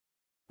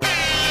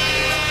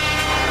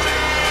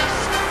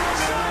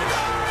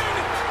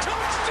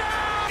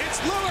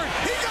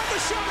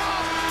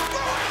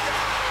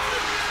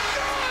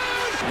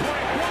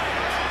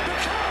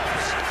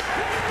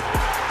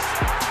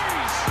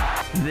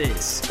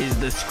is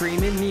the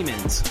Screamin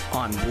Niemanns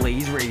on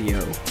Blaze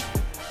Radio.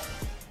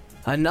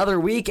 Another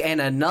week and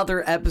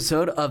another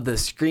episode of the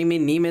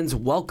Screamin Niemanns.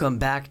 Welcome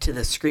back to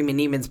the Screamin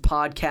Niemanns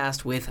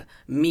podcast with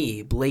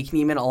me, Blake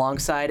Niemann,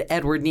 alongside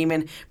Edward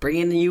Niemann,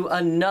 bringing you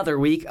another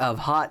week of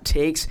hot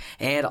takes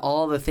and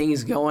all the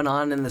things going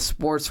on in the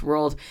sports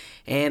world.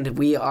 And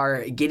we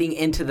are getting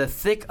into the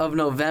thick of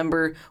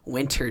November,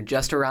 winter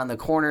just around the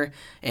corner.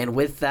 And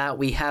with that,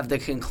 we have the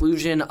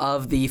conclusion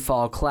of the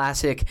Fall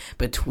Classic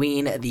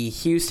between the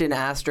Houston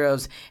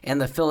Astros and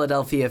the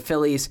Philadelphia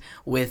Phillies,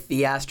 with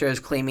the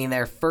Astros claiming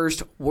their first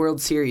World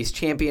Series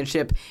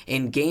championship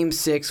in Game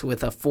 6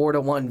 with a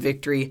 4-1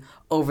 victory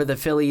over the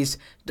Phillies.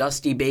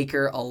 Dusty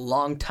Baker, a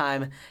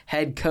longtime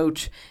head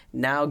coach,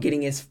 now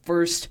getting his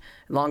first,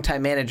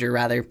 longtime manager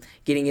rather,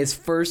 getting his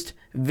first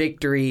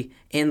victory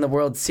in the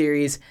World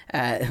Series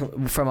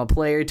from a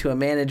player to a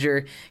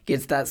manager,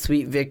 gets that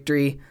sweet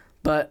victory.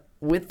 But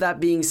with that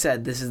being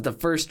said, this is the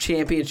first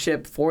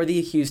championship for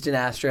the Houston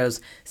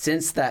Astros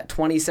since that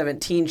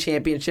 2017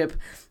 championship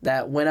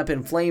that went up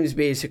in flames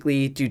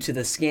basically due to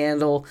the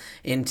scandal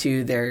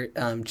into their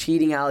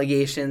cheating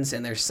allegations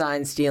and their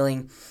sign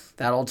stealing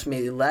that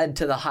ultimately led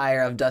to the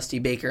hire of Dusty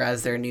Baker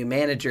as their new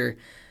manager.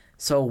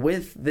 So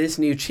with this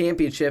new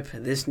championship,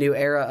 this new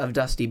era of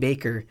Dusty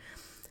Baker,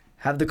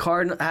 have the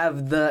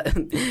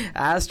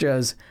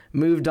Astros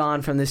moved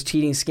on from this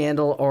cheating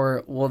scandal,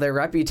 or will their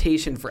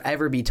reputation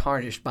forever be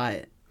tarnished by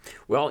it?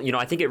 Well,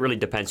 I think it really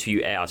depends who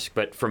you ask.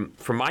 But from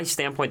my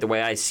standpoint, the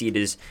way I see it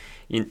is,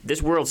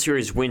 this World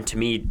Series win to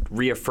me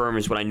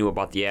reaffirms what I knew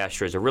about the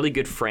Astros. A really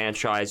good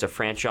franchise, a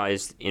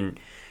franchise in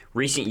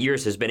recent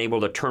years has been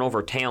able to turn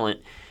over talent.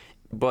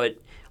 But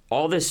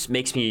all this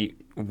makes me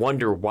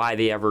wonder why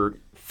they ever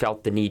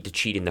felt the need to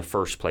cheat in the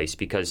first place,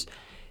 because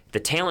the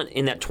talent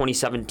in that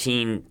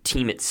 2017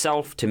 team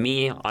itself, to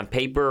me, on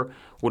paper,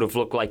 would have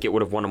looked like it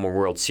would have won them a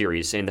World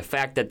Series. And the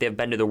fact that they've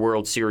been to the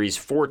World Series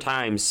 4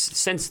 times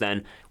since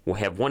then, will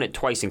have won it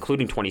twice,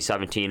 including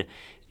 2017,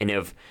 and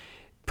have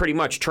pretty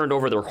much turned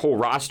over their whole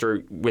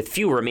roster with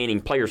few remaining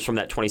players from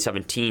that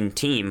 2017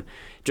 team,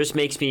 just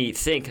makes me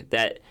think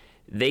that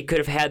they could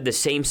have had the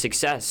same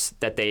success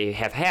that they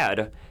have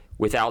had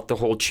without the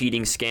whole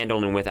cheating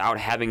scandal and without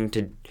having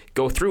to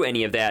go through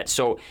any of that.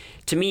 So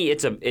to me,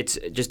 it's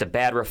just a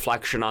bad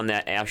reflection on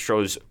that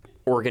Astros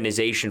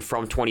organization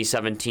from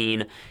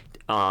 2017.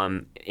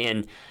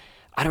 And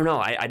I don't know.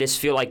 I just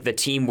feel like the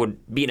team would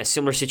be in a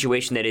similar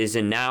situation that it is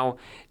in now,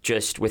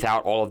 just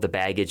without all of the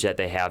baggage that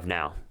they have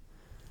now.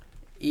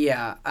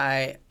 Yeah,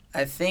 I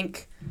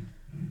think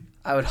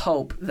I would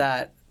hope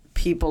that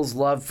people's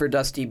love for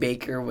Dusty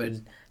Baker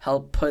would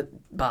help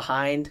put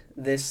behind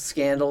this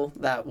scandal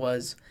that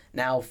was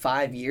now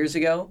 5 years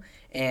ago.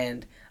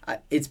 And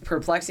it's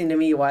perplexing to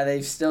me why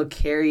they've still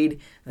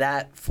carried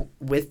that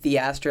with the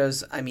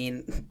Astros. I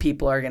mean,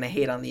 people are going to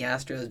hate on the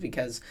Astros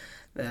because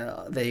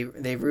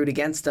they root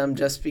against them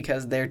just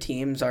because their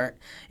teams aren't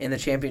in the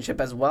championship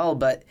as well.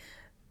 But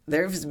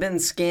there's been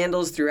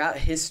scandals throughout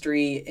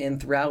history and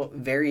throughout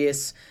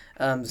various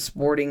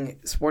sporting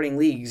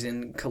leagues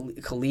and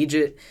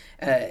collegiate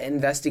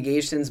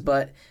investigations,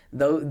 but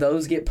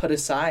those get put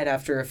aside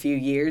after a few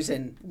years,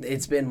 and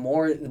it's been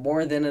more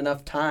than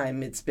enough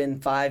time. It's been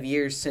 5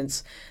 years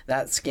since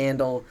that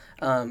scandal.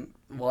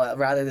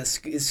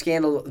 The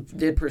scandal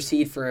did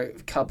proceed for a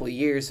couple of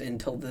years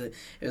until it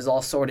was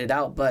all sorted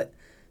out, but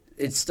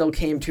it still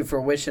came to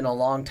fruition a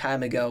long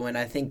time ago, and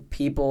I think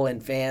people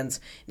and fans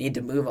need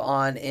to move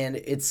on, and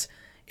it's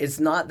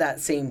not that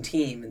same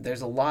team.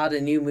 There's a lot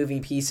of new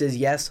moving pieces.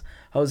 Yes,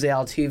 Jose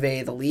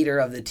Altuve, the leader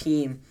of the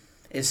team,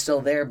 is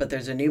still there, but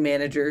there's a new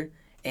manager,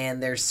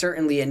 and there's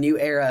certainly a new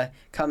era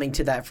coming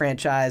to that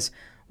franchise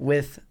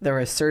with the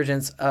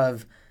resurgence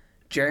of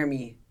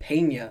Jeremy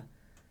Pena.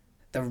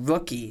 The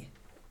rookie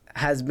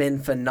has been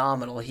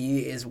phenomenal. He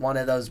is one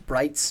of those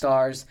bright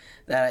stars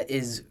that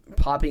is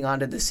popping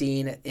onto the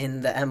scene in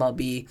the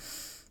MLB.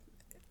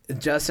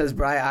 Just as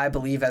bright, I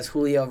believe, as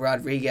Julio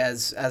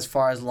Rodriguez as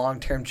far as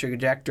long-term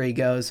trajectory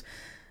goes,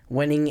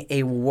 winning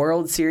a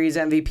World Series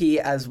MVP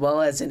as well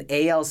as an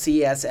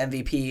ALCS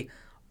MVP,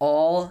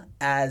 all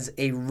as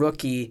a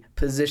rookie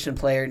position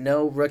player.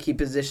 No rookie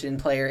position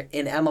player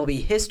in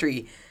MLB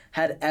history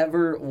had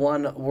ever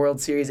won World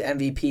Series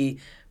MVP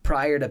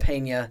prior to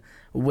Pena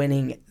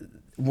winning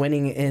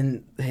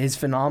in his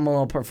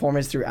phenomenal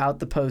performance throughout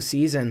the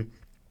postseason.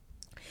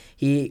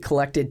 He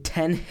collected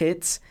 10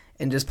 hits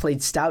and just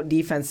played stout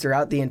defense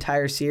throughout the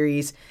entire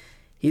series.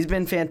 He's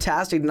been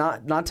fantastic,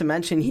 not to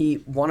mention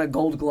he won a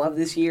Gold Glove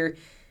this year.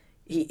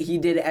 He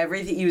did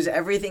everything. He was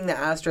everything the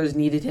Astros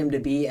needed him to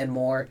be and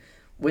more.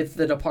 With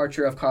the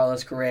departure of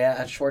Carlos Correa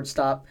at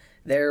shortstop,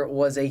 there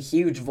was a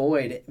huge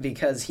void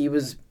because he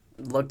was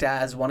looked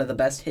at as one of the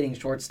best hitting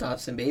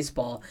shortstops in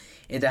baseball.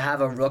 And to have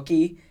a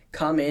rookie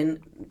come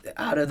in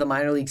out of the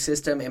minor league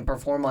system and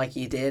perform like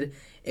he did,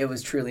 it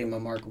was truly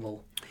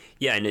remarkable.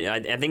 Yeah, and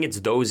I think it's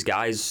those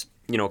guys,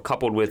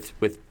 coupled with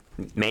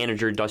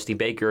manager Dusty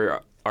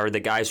Baker, are the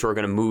guys who are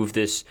going to move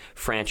this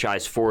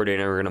franchise forward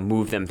and are going to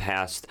move them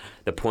past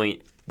the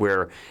point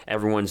where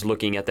everyone's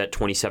looking at that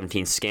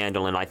 2017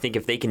 scandal. And I think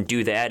if they can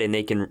do that and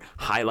they can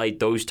highlight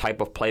those type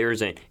of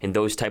players and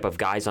those type of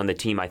guys on the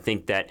team, I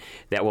think that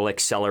will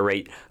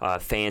accelerate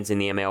fans in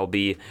the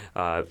MLB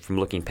from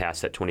looking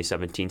past that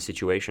 2017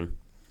 situation.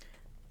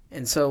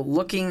 And so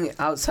looking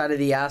outside of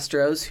the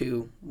Astros,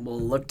 who will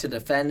look to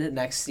defend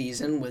next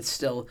season with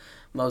still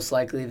most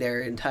likely their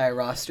entire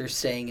roster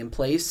staying in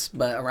place,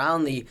 but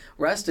around the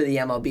rest of the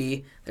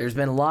MLB, there's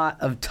been a lot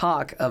of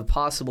talk of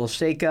possible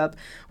shakeup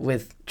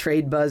with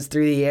trade buzz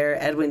through the air.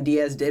 Edwin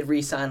Diaz did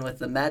re-sign with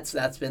the Mets.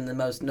 That's been the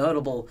most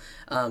notable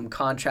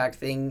contract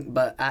thing.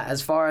 But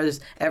as far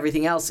as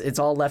everything else, it's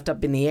all left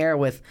up in the air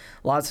with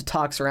lots of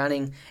talk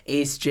surrounding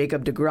ace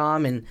Jacob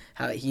deGrom and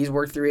how he's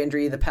worked through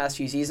injury the past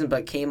few seasons,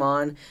 but came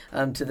on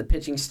to the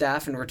pitching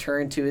staff and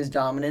returned to his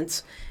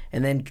dominance.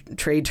 And then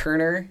Trey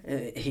Turner,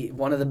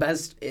 one of the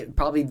best,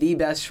 probably the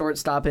best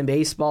shortstop in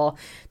baseball.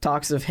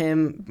 Talks of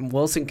him,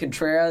 Wilson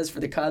Contreras for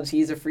the Cubs.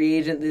 He's a free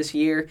agent this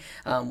year.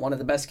 One of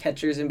the best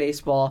catchers in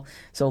baseball.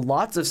 So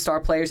lots of star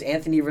players.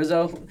 Anthony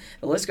Rizzo,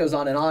 the list goes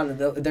on and on.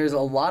 There's a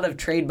lot of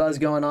trade buzz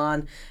going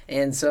on.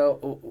 And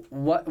so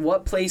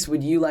what place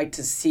would you like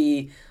to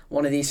see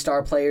one of these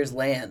star players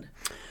land?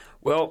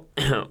 Well,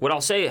 what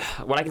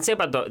I can say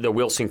about the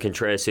Wilson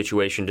Contreras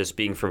situation, just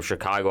being from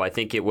Chicago, I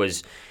think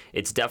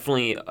it's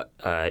definitely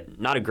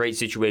not a great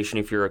situation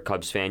if you're a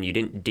Cubs fan. You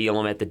didn't deal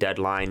him at the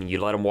deadline. You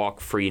let him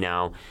walk free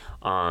now.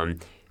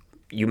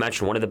 You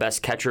mentioned one of the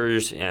best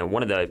catchers and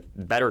one of the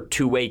better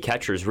two-way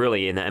catchers,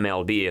 really, in the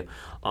MLB.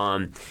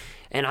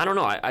 And I don't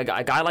know, a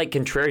guy like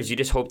Contreras, you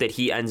just hope that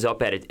he ends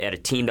up at a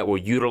team that will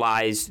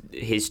utilize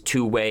his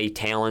two-way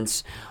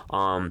talents,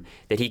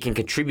 that he can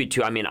contribute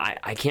to. I mean,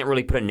 I can't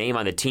really put a name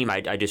on the team.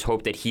 I just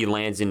hope that he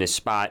lands in a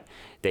spot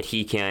that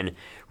he can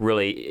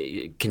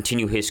really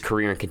continue his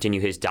career and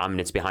continue his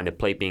dominance behind the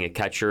plate, being a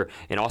catcher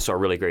and also a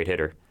really great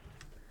hitter.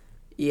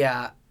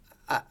 Yeah,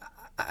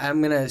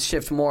 I'm going to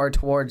shift more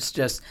towards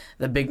just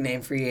the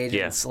big-name free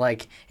agents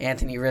like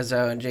Anthony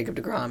Rizzo and Jacob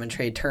deGrom and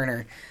Trey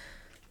Turner.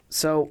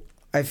 So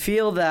I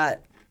feel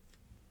that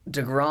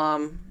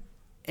deGrom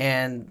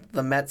and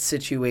the Mets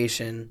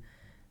situation,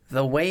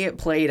 the way it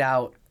played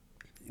out,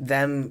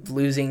 them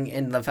losing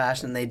in the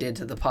fashion they did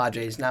to the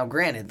Padres. Now,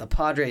 granted, the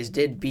Padres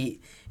did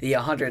beat the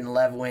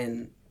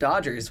 111-win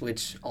Dodgers,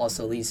 which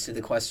also leads to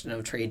the question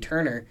of Trey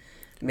Turner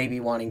maybe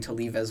wanting to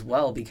leave as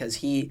well, because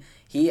he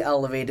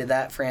elevated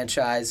that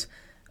franchise,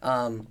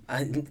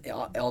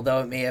 although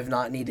it may have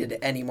not needed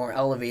any more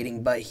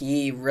elevating, but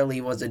he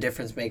really was a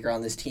difference maker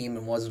on this team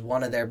and was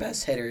one of their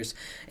best hitters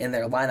in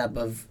their lineup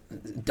of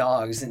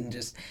dogs and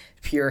just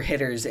pure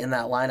hitters in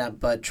that lineup.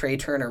 But Trey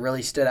Turner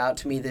really stood out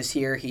to me this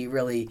year. He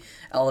really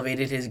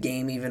elevated his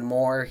game even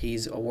more.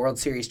 He's a World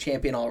Series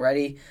champion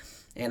already,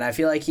 and I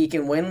feel like he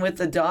can win with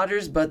the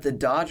Dodgers, but the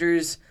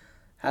Dodgers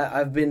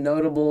have been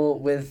notable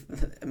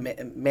with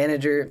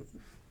manager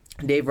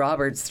Dave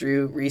Roberts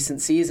through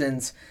recent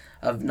seasons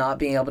of not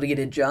being able to get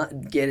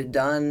it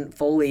done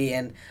fully,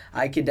 and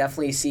I could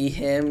definitely see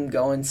him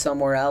going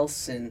somewhere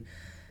else, and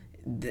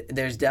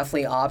there's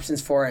definitely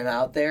options for him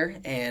out there,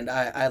 and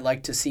I'd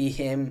like to see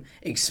him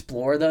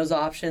explore those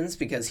options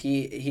because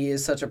he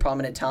is such a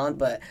prominent talent,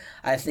 but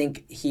I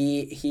think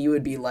he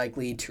would be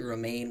likely to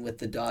remain with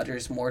the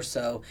Dodgers more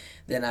so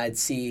than I'd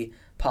see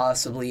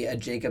possibly a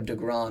Jacob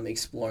deGrom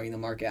exploring the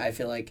market. I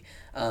feel like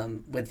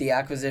with the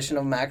acquisition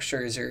of Max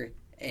Scherzer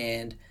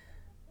and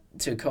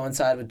to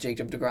coincide with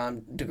Jacob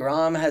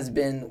deGrom has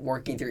been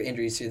working through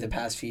injuries through the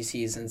past few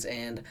seasons,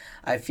 and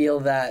I feel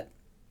that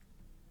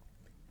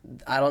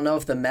I don't know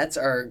if the Mets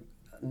are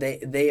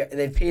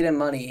they've paid him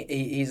money.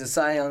 He's a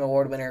Cy Young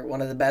Award winner,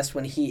 one of the best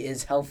when he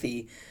is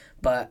healthy,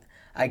 but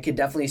I could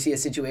definitely see a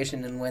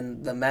situation and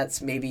when the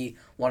Mets maybe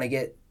want to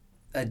get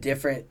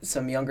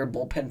some younger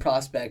bullpen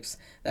prospects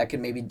that could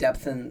maybe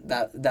depthen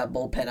that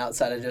bullpen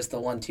outside of just the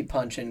 1-2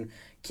 punch and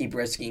keep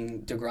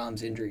risking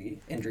deGrom's injury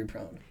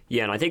prone.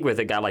 Yeah, and I think with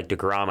a guy like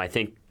deGrom, I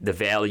think the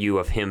value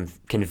of him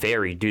can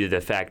vary due to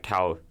the fact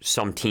how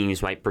some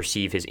teams might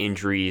perceive his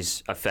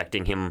injuries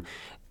affecting him,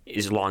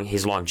 his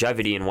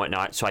longevity and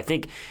whatnot. So I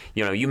think,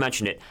 you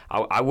mentioned it,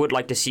 I would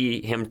like to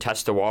see him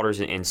test the waters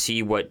and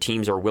see what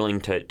teams are willing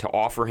to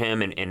offer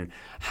him and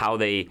how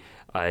they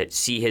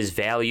see his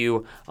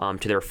value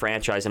to their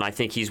franchise. And I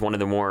think he's one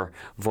of the more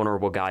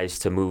vulnerable guys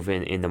to move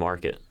in the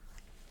market.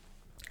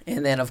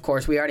 And then, of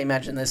course, we already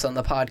mentioned this on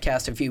the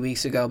podcast a few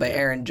weeks ago, but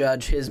Aaron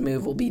Judge, his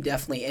move will be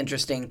definitely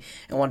interesting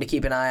and one to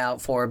keep an eye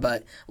out for.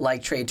 But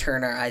like Trey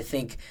Turner, I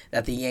think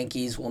that the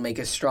Yankees will make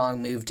a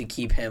strong move to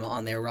keep him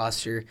on their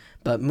roster.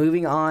 But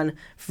moving on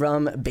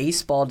from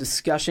baseball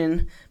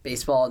discussion,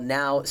 baseball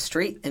now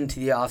straight into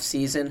the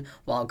offseason,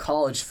 while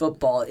college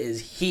football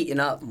is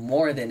heating up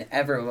more than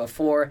ever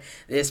before.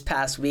 This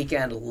past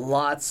weekend,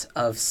 lots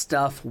of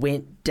stuff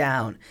went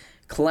down.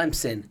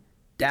 Clemson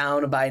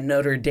down by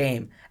Notre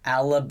Dame.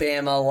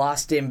 Alabama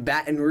lost in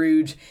Baton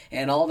Rouge,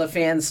 and all the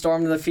fans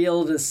stormed the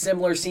field. A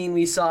similar scene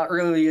we saw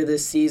earlier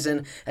this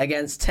season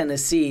against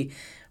Tennessee.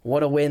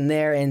 What a win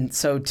there. And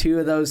so two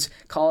of those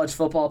college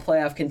football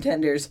playoff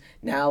contenders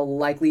now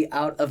likely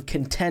out of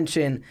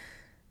contention.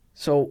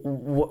 So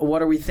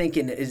what are we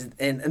thinking?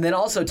 And then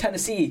also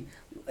Tennessee,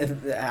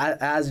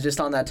 as just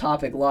on that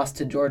topic, lost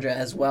to Georgia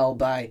as well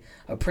by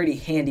a pretty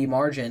handy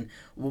margin.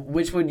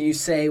 Which would you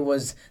say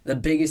was the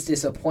biggest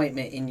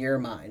disappointment in your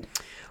mind?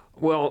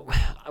 Well,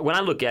 when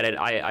I look at it,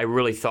 I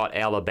really thought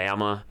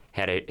Alabama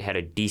had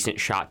a decent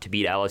shot to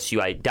beat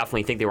LSU. I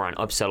definitely think they were on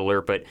upset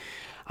alert, but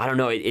I don't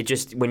know. It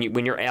just when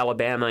you're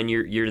Alabama and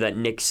you're that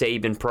Nick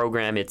Saban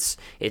program, it's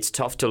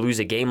tough to lose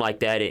a game like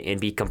that and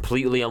be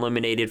completely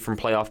eliminated from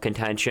playoff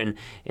contention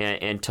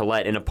and to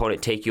let an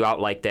opponent take you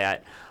out like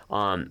that.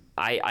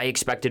 I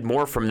expected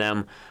more from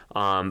them,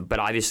 but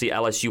obviously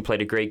LSU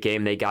played a great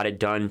game. They got it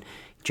done.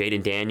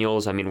 Jaden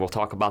Daniels, I mean, we'll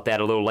talk about that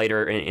a little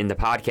later in the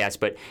podcast,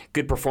 but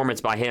good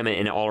performance by him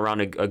and all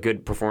around a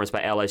good performance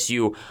by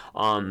LSU.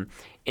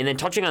 And then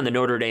touching on the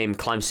Notre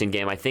Dame-Clemson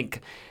game, I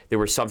think there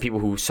were some people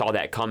who saw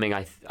that coming.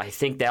 I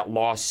think that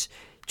loss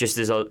just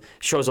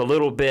shows a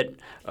little bit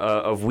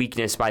of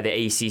weakness by the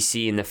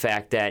ACC in the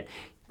fact that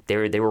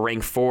they were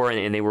ranked 4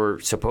 and they were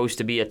supposed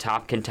to be a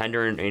top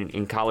contender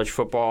in college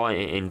football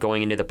and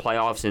going into the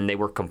playoffs, and they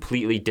were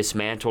completely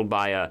dismantled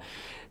by a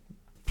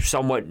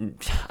somewhat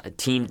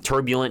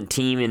turbulent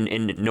team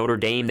in Notre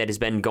Dame that has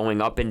been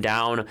going up and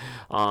down,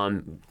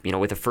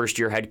 with a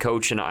first-year head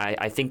coach, and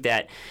I think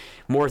that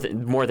more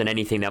than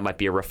anything, that might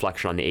be a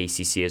reflection on the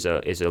ACC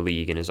as a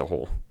league and as a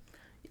whole.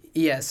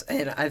 Yes,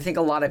 and I think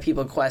a lot of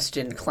people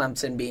questioned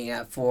Clemson being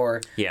at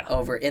 4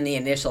 over in the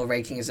initial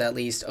rankings, at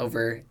least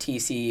over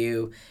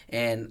TCU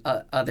and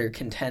other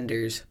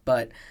contenders.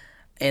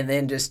 And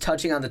then just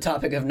touching on the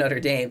topic of Notre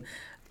Dame,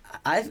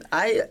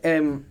 I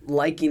am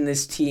liking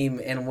this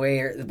team and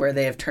where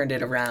they have turned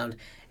it around.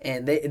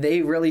 And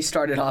they really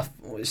started off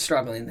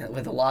struggling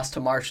with a loss to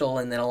Marshall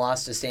and then a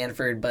loss to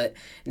Stanford. But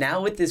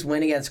now with this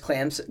win against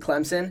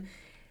Clemson,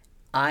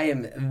 I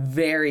am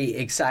very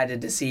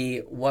excited to see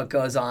what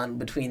goes on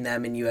between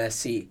them and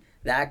USC.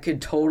 That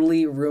could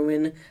totally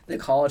ruin the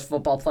college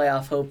football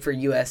playoff hope for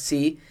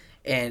USC.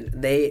 And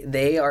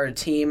they are a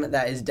team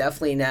that is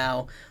definitely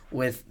now,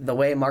 with the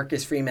way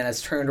Marcus Freeman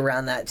has turned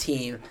around that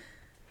team,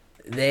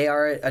 they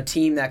are a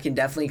team that can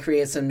definitely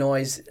create some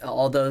noise,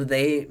 although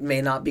they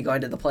may not be going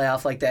to the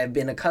playoff like they have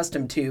been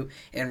accustomed to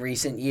in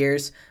recent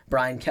years.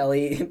 Brian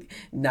Kelly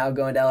now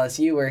going to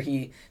LSU, where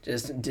he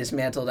just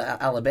dismantled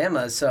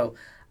Alabama. So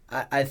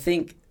I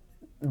think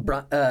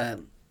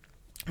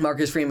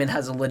Marcus Freeman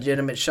has a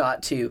legitimate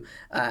shot to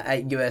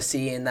at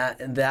USC, and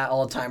that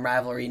all-time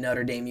rivalry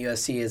Notre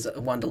Dame-USC is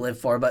one to live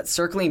for. But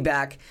circling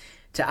back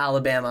to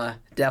Alabama,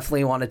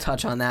 definitely want to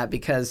touch on that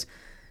because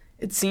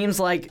it seems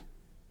like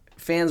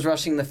fans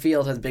rushing the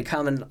field has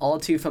become an all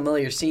too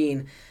familiar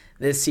scene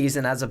this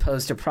season as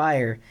opposed to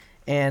prior.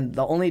 And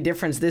the only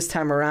difference this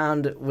time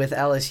around with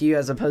LSU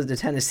as opposed to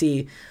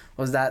Tennessee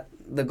was that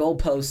the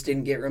goalpost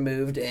didn't get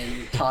removed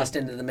and tossed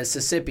into the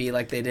Mississippi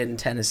like they did in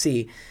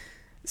Tennessee.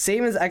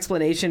 Saban's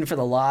explanation for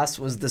the loss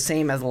was the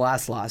same as the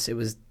last loss. It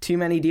was too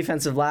many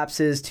defensive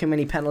lapses, too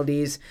many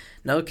penalties,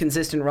 no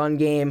consistent run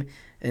game,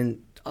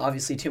 and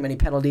obviously too many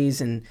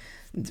penalties and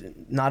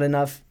not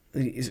enough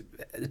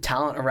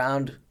talent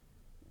around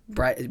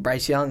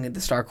Bryce Young,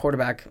 the star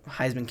quarterback,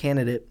 Heisman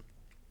candidate.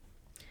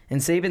 And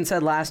Saban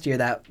said last year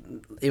that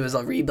it was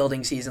a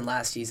rebuilding season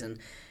last season.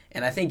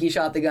 And I think he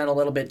shot the gun a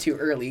little bit too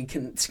early,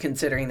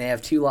 considering they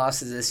have 2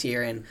 losses this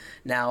year and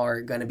now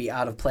are going to be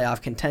out of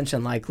playoff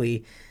contention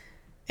likely.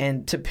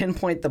 And to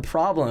pinpoint the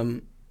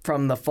problem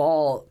from the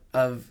fall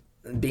of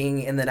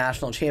being in the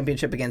national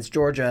championship against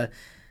Georgia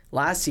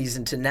last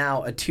season to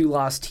now a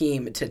 2-loss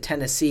team to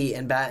Tennessee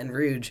and Baton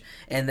Rouge,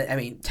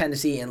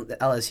 Tennessee and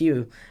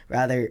LSU,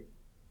 rather,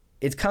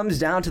 it comes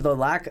down to the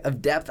lack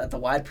of depth at the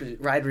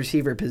wide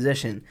receiver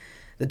position.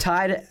 The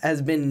Tide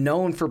has been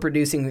known for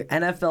producing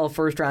NFL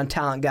first-round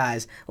talent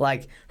guys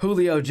like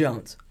Julio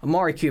Jones,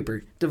 Amari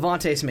Cooper,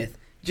 Devontae Smith,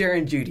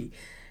 Jaron Judy,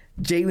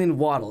 Jalen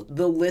Waddle.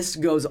 The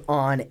list goes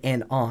on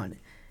and on.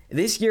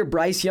 This year,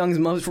 Bryce Young's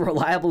most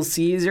reliable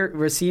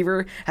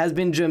receiver has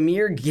been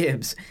Jahmyr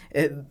Gibbs,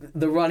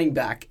 the running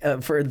back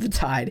for the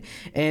Tide.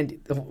 And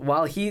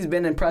while he's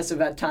been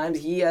impressive at times,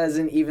 he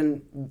hasn't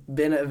even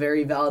been a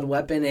very valid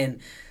weapon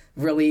and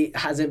really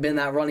hasn't been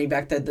that running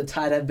back that the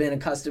Tide have been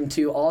accustomed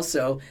to.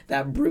 Also,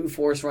 that brute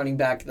force running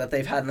back that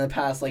they've had in the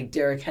past, like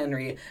Derrick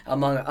Henry,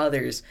 among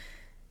others.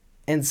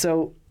 And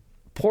so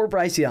poor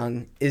Bryce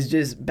Young is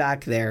just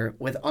back there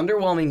with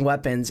underwhelming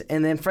weapons,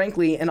 and then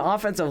frankly an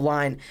offensive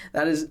line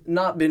that has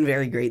not been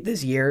very great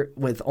this year,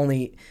 with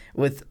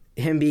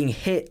him being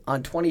hit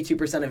on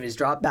 22% of his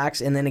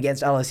dropbacks, and then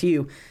against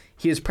LSU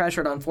he was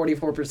pressured on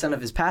 44%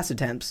 of his pass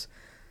attempts.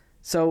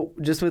 So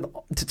just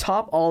to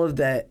top all of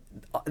that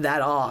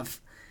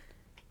off,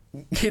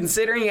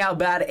 considering how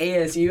bad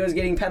ASU is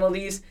getting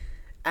penalties,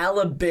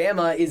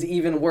 Alabama is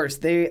even worse.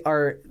 They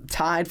are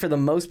tied for the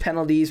most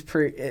penalties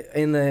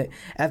in the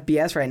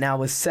FBS right now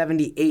with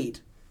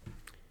 78.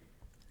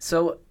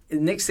 So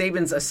Nick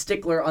Saban's a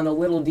stickler on the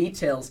little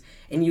details,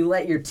 and you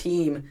let your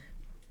team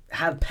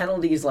have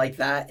penalties like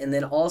that and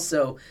then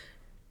also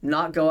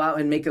not go out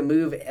and make a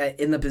move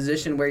in the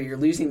position where you're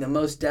losing the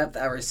most depth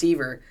at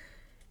receiver.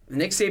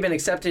 Nick Saban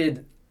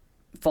accepted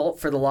fault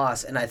for the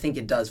loss, and I think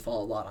it does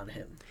fall a lot on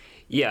him.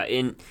 Yeah,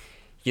 and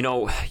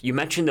you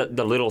mentioned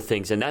the little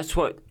things, and that's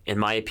what, in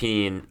my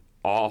opinion,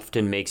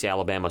 often makes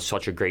Alabama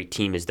such a great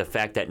team, is the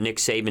fact that Nick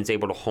Saban's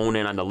able to hone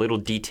in on the little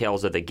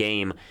details of the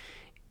game,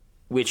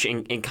 which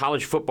in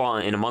college football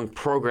and among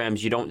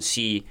programs you don't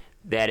see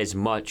that as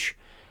much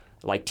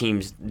like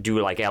teams do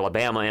like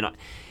Alabama.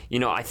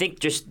 And I think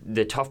just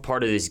the tough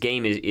part of this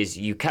game is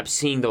you kept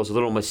seeing those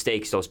little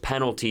mistakes, those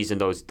penalties,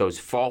 and those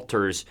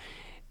falters,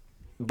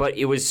 but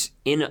it was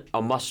in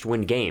a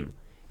must-win game.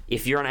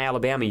 If you're in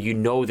Alabama, you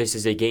know this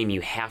is a game you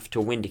have to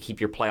win to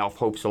keep your playoff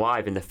hopes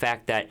alive. And the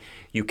fact that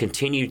you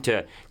continue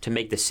to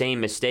make the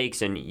same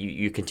mistakes and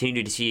you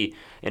continue to see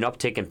an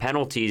uptick in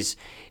penalties,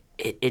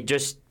 it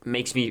just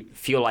makes me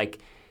feel like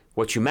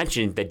what you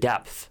mentioned, the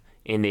depth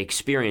and the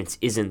experience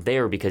isn't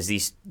there because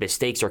these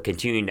mistakes are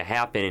continuing to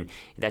happen. And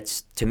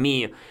that's, to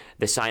me,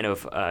 the sign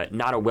of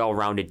not a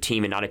well-rounded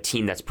team and not a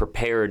team that's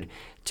prepared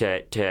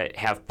to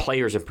have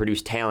players and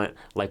produce talent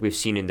like we've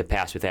seen in the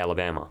past with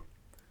Alabama.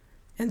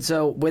 And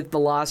so with the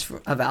loss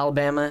of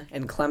Alabama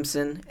and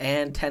Clemson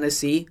and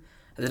Tennessee,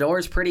 the door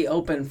is pretty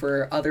open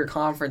for other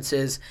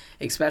conferences,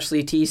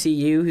 especially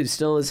TCU, who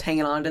still is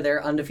hanging on to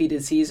their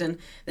undefeated season.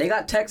 They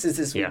got Texas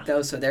this week,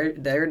 though, so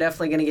they're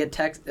definitely going to get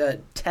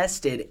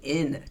tested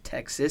in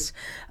Texas.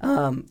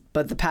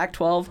 But the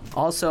Pac-12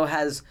 also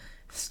has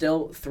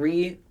still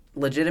 3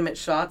 legitimate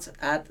shots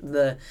at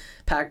the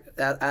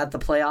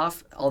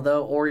playoff,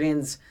 although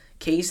Oregon's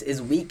case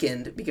is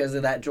weakened because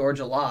of that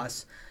Georgia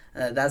loss.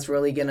 That's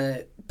really going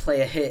to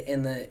play a hit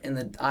in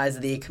the eyes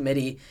of the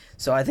committee.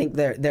 So I think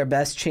their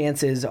best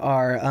chances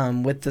are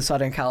with the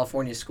Southern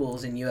California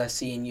schools in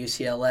USC and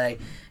UCLA.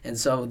 And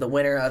so the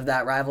winner of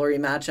that rivalry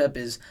matchup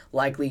is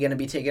likely going to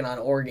be taking on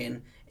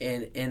Oregon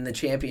in the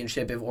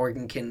championship if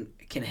Oregon can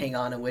hang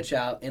on and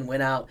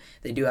win out.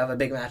 They do have a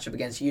big matchup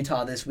against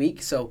Utah this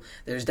week, so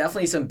there's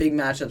definitely some big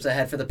matchups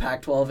ahead for the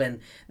Pac-12, and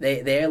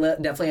they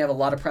definitely have a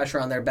lot of pressure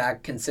on their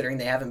back considering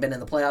they haven't been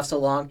in the playoffs so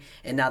long,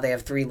 and now they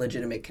have 3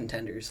 legitimate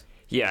contenders.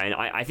 Yeah, and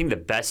I think the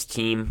best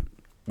team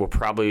will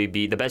probably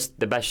be the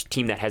best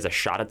team that has a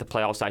shot at the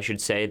playoffs, I should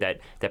say, that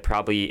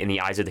probably in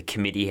the eyes of the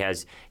committee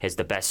has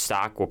the best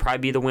stock, will probably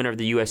be the winner of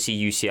the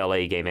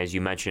USC-UCLA game, as you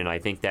mentioned. I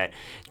think that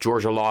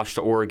Georgia loss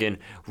to Oregon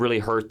really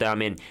hurt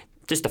them, and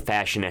just the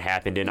fashion it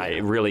happened in,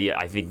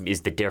 I think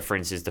is the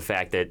difference, is the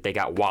fact that they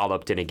got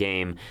walloped in a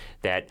game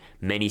that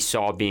many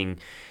saw being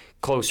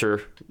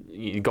closer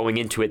going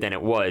into it than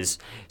it was.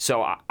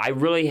 So I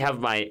really have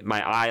my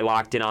eye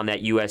locked in on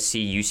that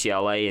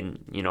USC-UCLA,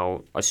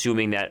 and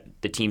assuming that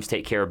the teams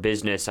take care of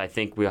business, I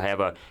think we'll have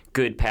a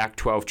good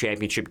Pac-12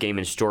 championship game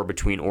in store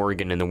between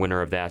Oregon and the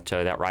winner of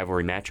that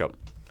rivalry matchup.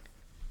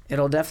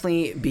 It'll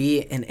definitely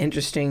be an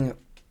interesting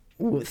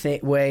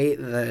way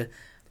the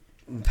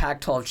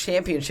Pac-12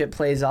 championship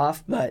plays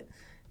off, but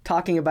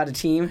talking about a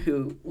team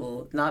who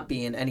will not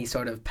be in any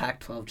sort of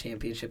Pac-12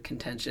 championship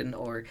contention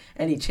or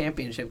any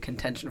championship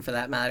contention for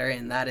that matter,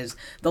 and that is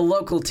the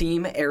local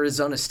team,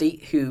 Arizona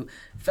State, who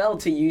fell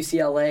to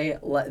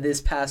UCLA this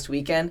past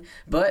weekend,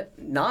 but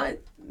not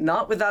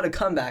without a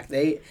comeback.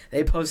 They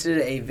posted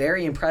a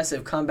very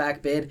impressive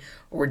comeback bid,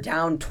 were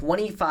down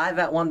 25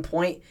 at one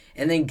point,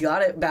 and then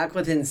got it back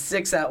within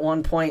 6 at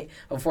one point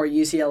before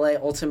UCLA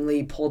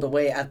ultimately pulled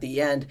away at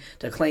the end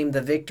to claim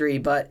the victory.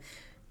 But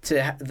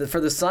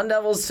for the Sun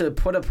Devils to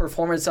put a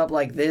performance up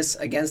like this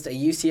against a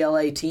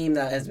UCLA team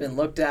that has been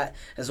looked at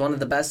as one of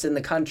the best in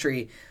the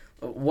country,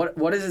 what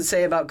does it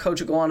say about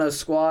Coach Aguano's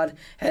squad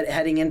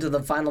heading into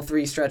the final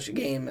 3 stretch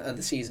game of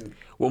the season?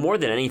 Well, more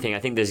than anything, I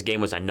think this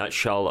game was a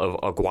nutshell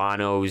of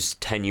Aguano's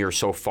tenure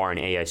so far in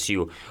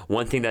ASU.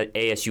 One thing that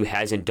ASU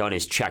hasn't done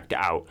is checked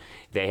out.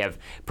 They have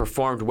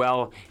performed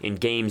well in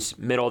games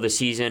middle of the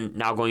season,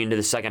 now going into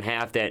the second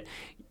half, that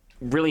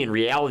really in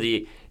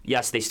reality,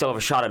 yes, they still have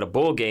a shot at a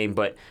bowl game,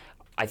 but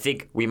I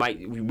think we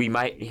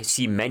might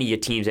see many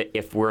teams,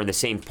 if we're in the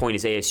same point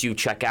as ASU,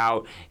 check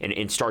out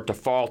and start to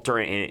falter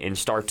and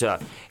start to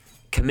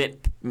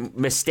commit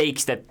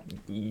mistakes that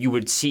you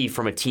would see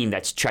from a team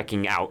that's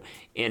checking out.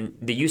 And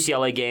the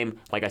UCLA game,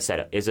 like I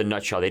said, is a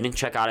nutshell. They didn't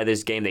check out of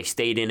this game. They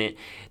stayed in it.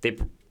 They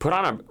put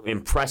on an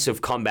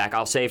impressive comeback.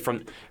 I'll say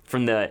from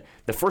the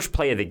first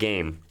play of the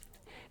game,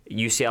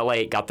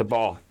 UCLA got the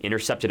ball,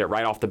 intercepted it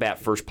right off the bat,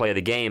 first play of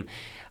the game.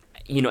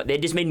 They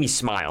just made me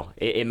smile.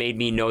 It made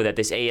me know that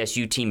this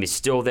ASU team is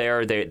still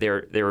there.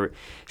 They're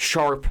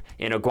sharp,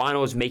 and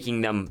Aguano's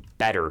making them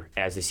better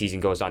as the season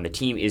goes on. The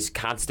team is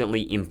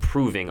constantly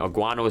improving.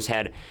 Aguano's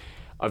had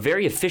a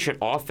very efficient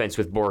offense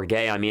with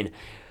Bourguet. I mean,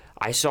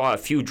 I saw a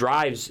few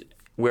drives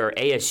where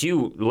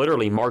ASU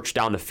literally marched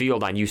down the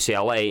field on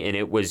UCLA, and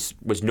it was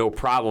no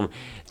problem.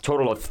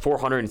 Total of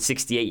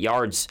 468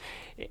 yards,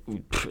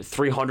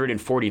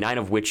 349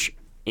 of which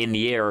in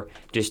the air,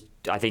 just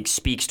I think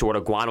speaks to what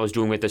Aguano is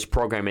doing with this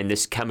program and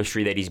this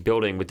chemistry that he's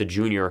building with the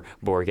junior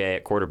Bourguet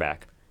at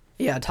quarterback.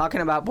 Yeah, talking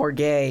about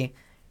Bourguet,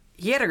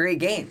 he had a great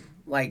game.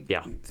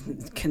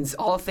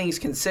 All things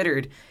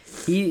considered,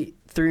 he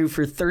threw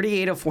for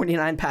 38 of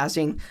 49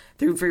 passing,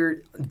 threw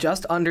for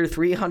just under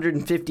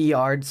 350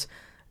 yards,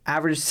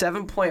 averaged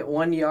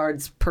 7.1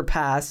 yards per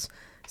pass,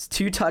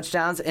 2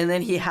 touchdowns, and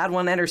then he had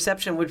 1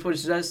 interception, which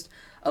was just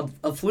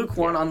a fluke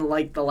one on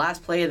like the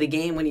last play of the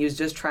game when he was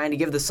just trying to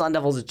give the Sun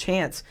Devils a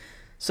chance.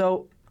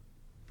 So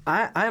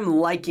I'm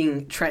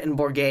liking Trenton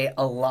Bourguet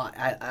a lot.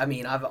 I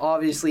mean, I've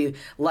obviously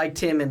liked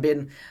him and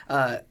been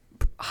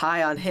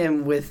high on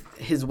him with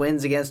his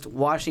wins against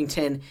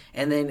Washington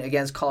and then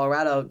against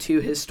Colorado, 2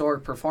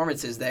 historic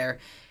performances there,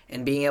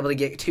 and being able to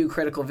get 2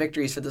 critical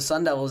victories for the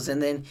Sun Devils.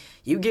 And then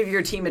you give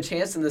your team a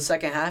chance in the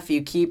second half.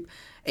 You keep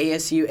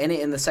ASU in it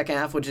in the second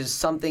half, which is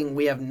something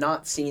we have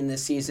not seen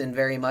this season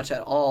very much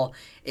at all.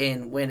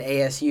 And when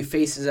ASU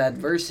faces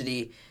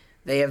adversity,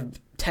 they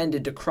have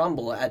tended to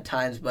crumble at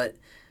times, but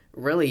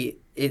really,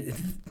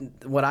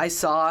 what I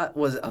saw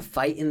was a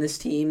fight in this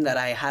team that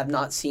I have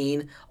not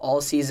seen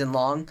all season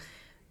long.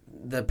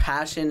 The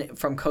passion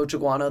from Coach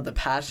Aguano, the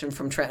passion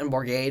from Trenton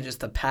Bourguet, just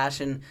the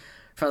passion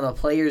from the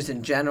players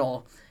in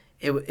general,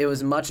 it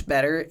was much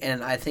better.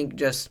 And I think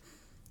just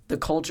the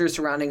culture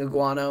surrounding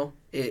Aguano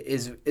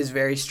is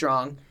very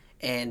strong,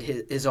 and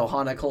his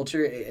Ohana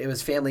culture. It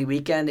was family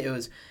weekend. It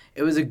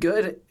was a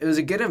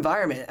good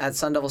environment at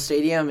Sun Devil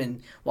Stadium,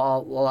 and while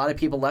a lot of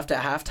people left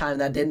at halftime,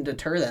 that didn't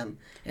deter them.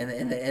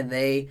 And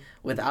they,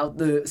 without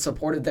the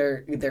support of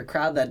their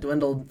crowd that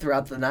dwindled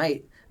throughout the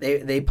night,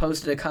 they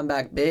posted a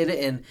comeback bid,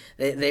 and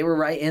they were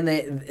right in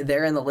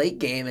there in the late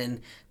game.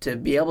 And to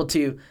be able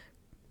to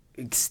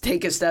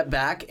take a step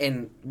back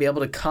and be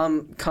able to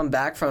come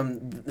back from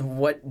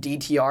what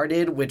DTR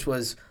did, which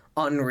was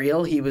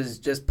unreal. He was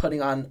just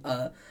putting on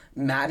a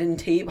Madden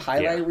tape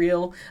highlight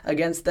reel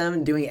against them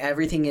and doing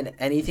everything and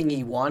anything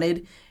he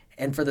wanted.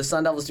 And for the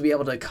Sun Devils to be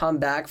able to come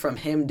back from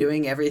him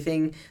doing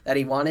everything that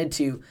he wanted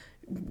to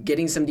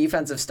getting some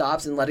defensive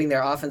stops and letting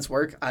their offense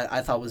work,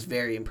 I thought was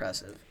very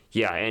impressive.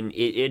 Yeah, and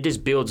it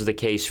just builds the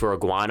case for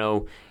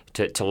Aguano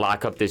to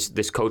lock up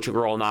this coaching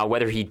role now.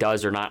 Whether he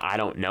does or not, I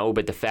don't know.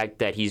 But the fact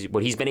that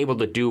what he's been able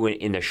to do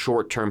in the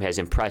short term has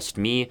impressed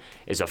me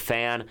as a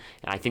fan. And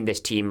I think this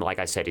team, like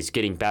I said, is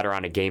getting better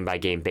on a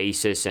game-by-game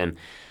basis. And,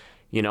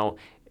 you know,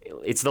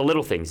 it's the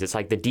little things. It's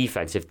like the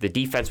defense. If the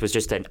defense was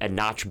just a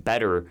notch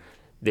better,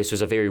 this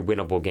was a very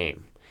winnable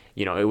game.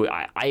 You know,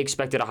 I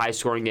expected a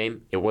high-scoring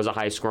game. It was a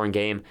high-scoring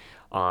game.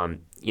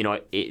 You know,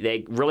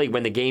 they really,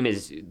 when the game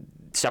is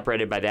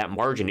separated by that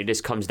margin, it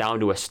just comes down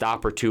to a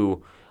stop or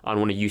two on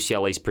one of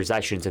UCLA's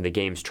possessions, and the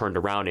game's turned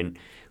around, and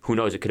who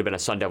knows, it could have been a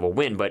Sun Devil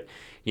win. But,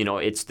 you know,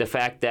 it's the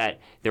fact that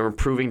they're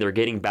improving, they're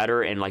getting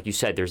better, and like you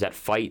said, there's that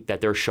fight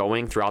that they're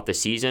showing throughout the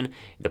season.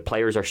 The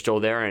players are still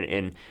there,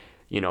 and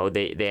you know,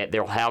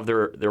 they'll have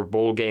their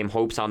bowl game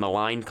hopes on the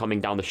line coming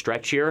down the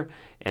stretch here,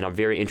 and I'm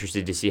very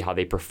interested to see how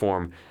they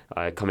perform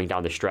coming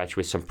down the stretch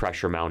with some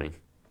pressure mounting.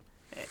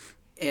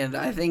 And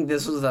I think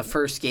this was the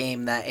first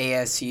game that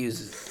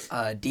ASU's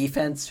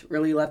defense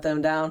really let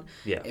them down.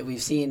 Yeah.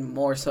 We've seen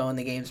more so in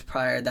the games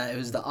prior that it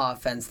was the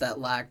offense that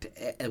lacked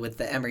with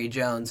the Emory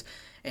Jones.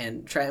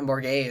 And Trenton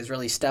Bourguet has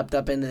really stepped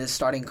up into this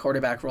starting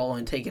quarterback role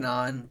and taken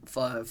on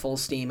full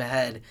steam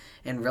ahead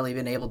and really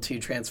been able to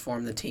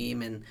transform the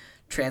team and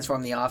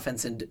transform the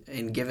offense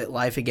and give it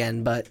life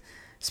again. But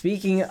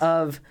speaking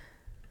of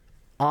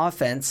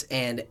offense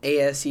and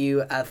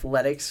ASU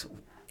athletics,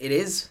 it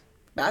is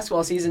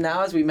basketball season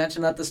now, as we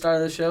mentioned at the start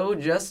of the show,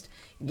 just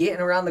getting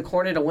around the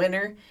corner to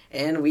winter.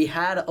 And we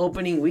had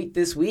opening week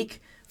this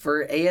week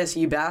for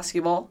ASU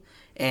basketball,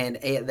 and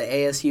the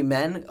ASU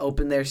men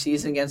opened their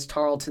season against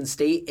Tarleton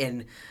State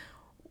and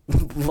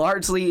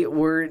largely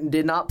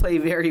did not play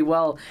very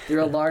well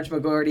through a large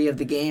majority of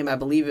the game. I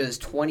believe it was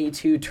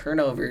 22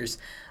 turnovers.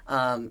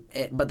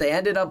 But they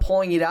ended up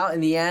pulling it out in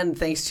the end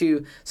thanks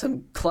to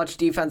some clutch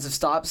defensive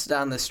stops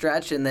down the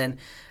stretch. And then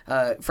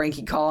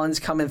Frankie Collins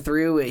coming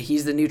through.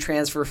 He's the new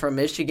transfer from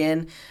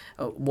Michigan.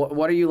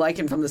 What are you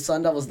liking from the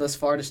Sun Devils thus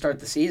far to start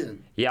the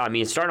season? Yeah, I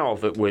mean, starting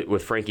off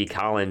with Frankie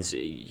Collins,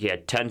 he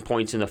had 10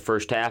 points in the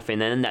first half.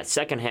 And then in that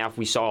second half,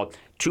 we saw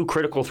 2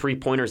 critical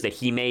three-pointers that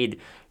he made,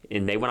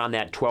 and they went on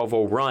that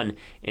 12-0 run.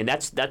 And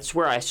that's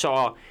where I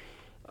saw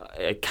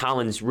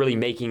Collins really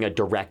making a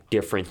direct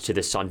difference to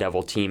the Sun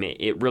Devil team.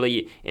 It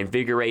really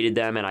invigorated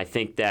them, and I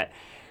think that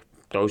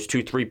those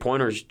 2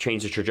 3-pointers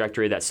changed the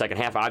trajectory of that second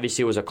half.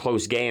 Obviously, it was a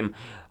close game.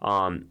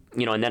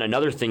 You know, and then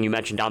another thing you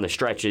mentioned down the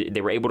stretch, they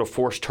were able to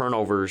force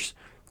turnovers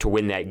to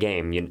win that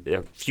game.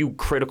 A few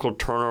critical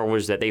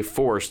turnovers that they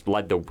forced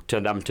led to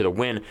them to the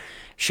win.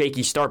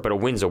 Shaky start, but a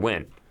win's a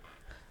win.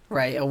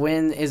 Right, a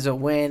win is a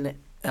win.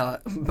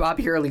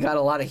 Bobby Hurley got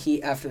a lot of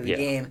heat after the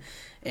game,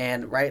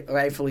 and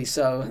rightfully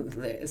so.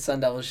 The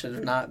Sun Devils should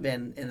have not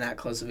been in that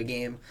close of a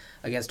game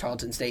against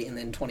Tarleton State, and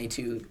then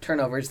 22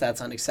 turnovers.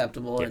 That's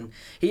unacceptable. Yeah. And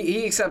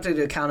he accepted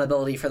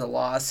accountability for the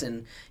loss,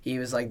 and he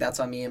was like, that's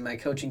on me and my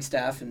coaching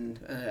staff and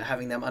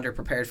having them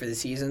underprepared for the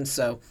season.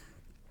 So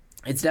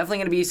it's definitely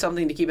going to be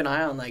something to keep an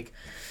eye on, like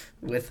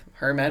with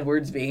Herm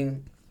Edwards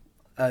being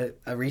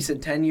a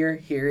recent tenure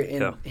here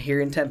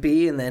in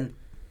Tempe, and then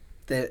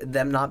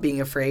them not being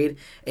afraid,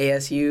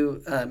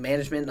 ASU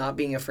management not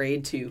being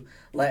afraid to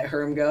let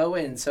Herm go.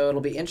 And so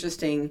it'll be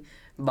interesting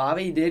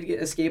Bobby did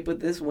escape with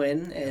this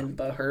win,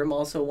 but Herm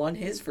also won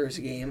his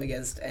first game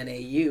against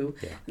NAU.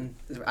 Yeah. And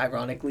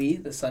ironically,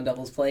 the Sun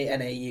Devils play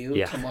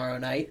NAU tomorrow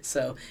night,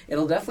 so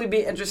it'll definitely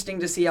be interesting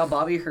to see how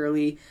Bobby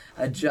Hurley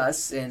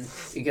adjusts, and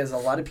because a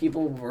lot of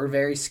people were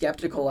very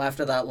skeptical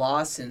after that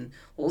loss, and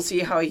we'll see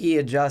how he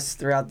adjusts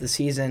throughout the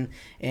season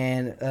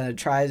and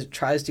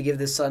tries to give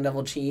this Sun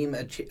Devil team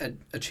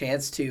a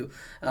chance to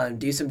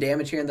do some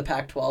damage here in the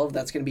Pac-12.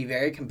 That's going to be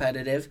very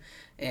competitive.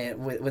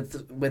 And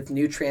with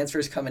new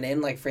transfers coming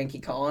in like Frankie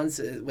Collins,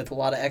 with a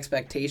lot of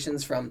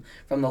expectations from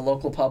the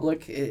local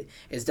public, it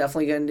is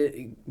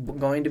definitely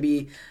going to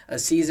be a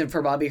season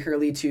for Bobby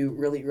Hurley to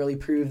really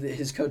prove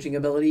his coaching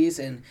abilities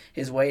and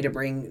his way to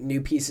bring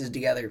new pieces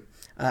together,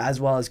 as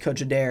well as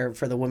Coach Adair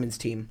for the women's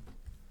team.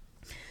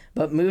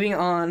 But moving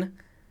on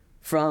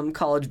from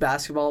college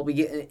basketball, we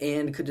get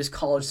in just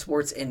college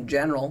sports in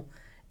general.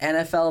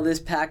 NFL this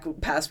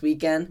past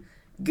weekend,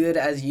 good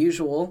as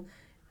usual.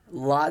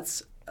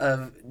 Lots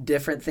of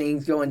different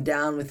things going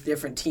down with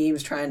different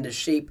teams trying to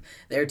shape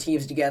their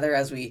teams together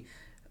as we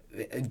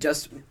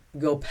just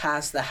go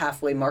past the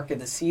halfway mark of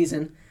the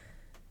season.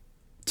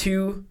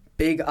 Two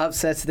big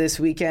upsets this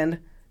weekend.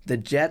 The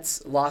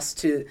Jets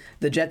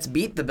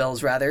beat the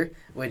Bills, rather,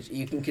 which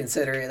you can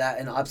consider that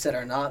an upset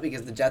or not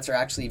because the Jets are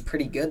actually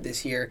pretty good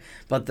this year.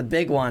 But the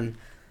big one,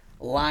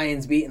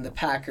 Lions beating the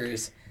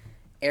Packers.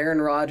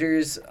 Aaron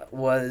Rodgers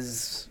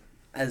was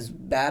as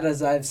bad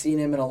as I've seen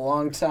him in a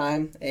long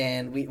time,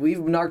 and we've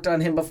narked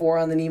on him before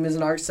on the Niemann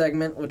Narc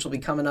segment, which will be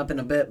coming up in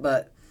a bit,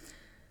 but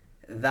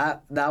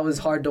that was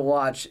hard to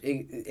watch,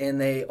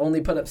 and they only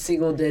put up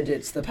single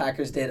digits, the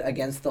Packers did,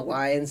 against the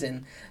Lions,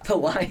 and the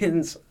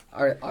Lions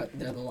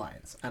they're the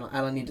Lions. I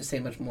don't need to say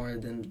much more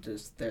than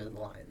just they're the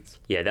Lions.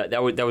 Yeah,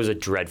 that was a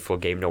dreadful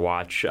game to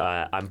watch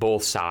on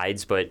both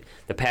sides, but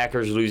the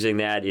Packers losing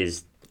that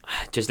is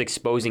just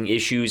exposing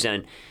issues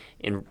and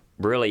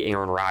really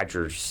Aaron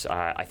Rodgers.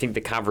 I think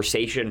the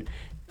conversation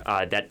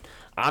that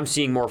I'm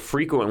seeing more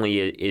frequently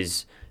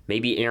is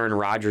maybe Aaron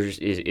Rodgers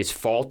is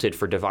faulted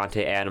for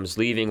Davante Adams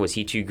leaving. Was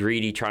he too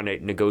greedy trying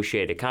to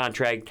negotiate a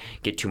contract,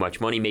 get too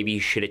much money? Maybe he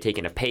should have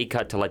taken a pay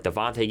cut to let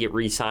Davante get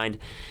re-signed.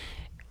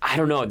 I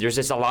don't know. There's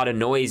just a lot of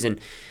noise, and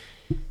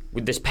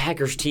with this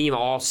Packers team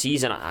all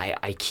season,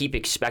 I keep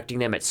expecting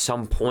them at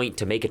some point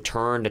to make a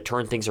turn, to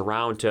turn things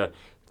around, to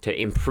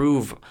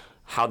improve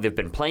how they've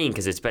been playing,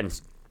 because it's been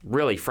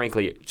really,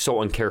 frankly,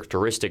 so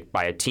uncharacteristic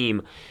by a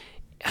team.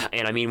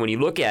 And I mean, when you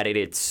look at it,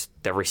 it's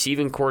the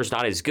receiving core is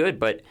not as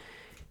good, but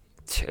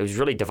it was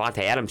really Davante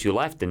Adams who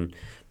left, and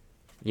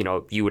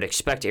you would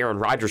expect Aaron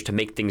Rodgers to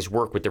make things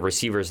work with the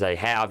receivers they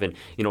have, and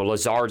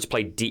Lazard's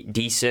played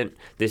decent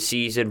this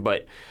season,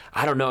 but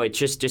I don't know. It's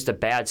just a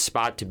bad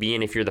spot to be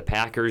in if you're the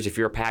Packers. If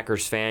you're a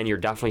Packers fan, you're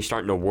definitely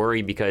starting to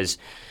worry because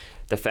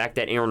the fact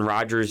that Aaron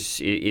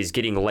Rodgers is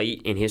getting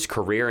late in his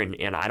career,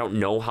 and I don't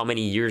know how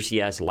many years he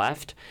has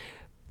left,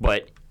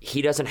 but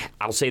he doesn't.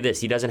 I'll say this: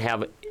 he doesn't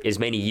have as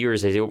many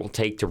years as it will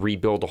take to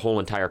rebuild the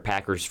whole entire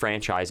Packers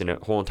franchise and a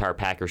whole entire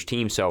Packers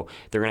team. So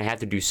they're going to have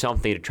to do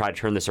something to try to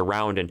turn this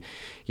around. And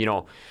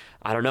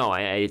I don't know.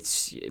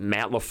 It's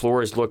Matt LaFleur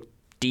has looked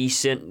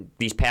decent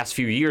these past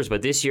few years,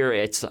 but this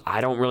year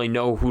I don't really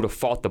know who to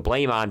fault the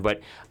blame on.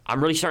 But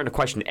I'm really starting to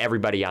question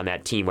everybody on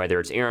that team, whether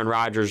it's Aaron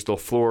Rodgers,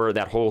 LaFleur,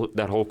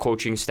 that whole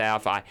coaching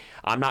staff.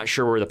 I'm not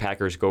sure where the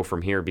Packers go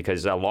from here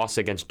because a loss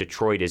against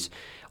Detroit is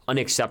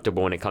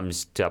unacceptable when it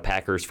comes to a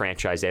Packers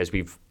franchise as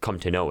we've come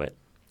to know it.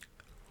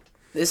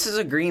 This is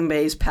a Green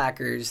Bay's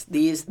Packers.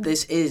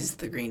 This is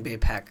the Green Bay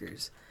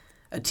Packers,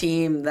 a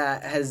team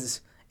that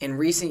has, in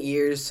recent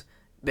years,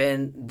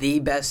 been the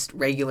best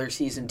regular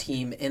season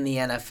team in the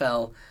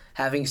NFL,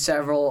 having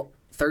several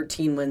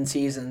 13-win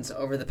seasons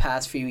over the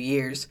past few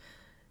years,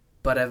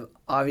 but have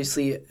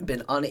obviously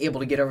been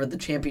unable to get over the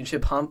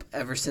championship hump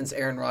ever since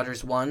Aaron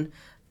Rodgers won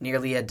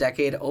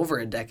over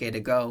a decade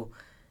ago.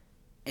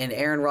 And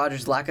Aaron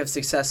Rodgers' lack of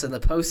success in the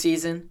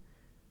postseason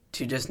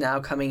to just now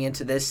coming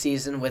into this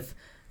season with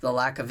the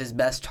lack of his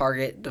best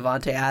target,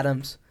 Davante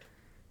Adams.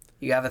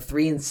 You have a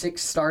 3-6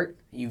 start.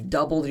 You've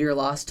doubled your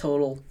loss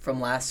total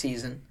from last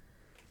season.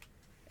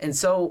 And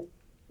so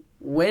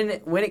when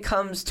it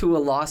comes to a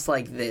loss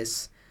like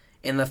this,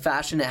 in the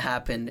fashion it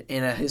happened,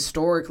 in a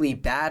historically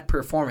bad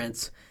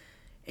performance,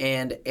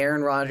 and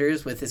Aaron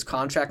Rodgers with his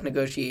contract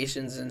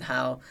negotiations and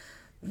how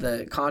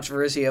the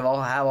controversy of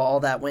how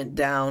all that went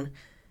down,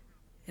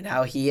 and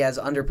how he has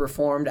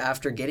underperformed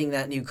after getting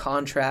that new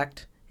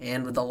contract,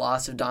 and with the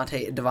loss of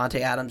Davante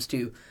Adams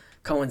to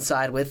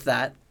coincide with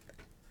that,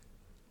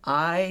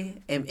 I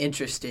am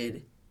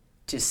interested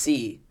to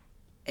see,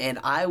 and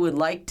I would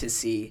like to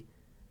see,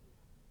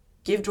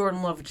 give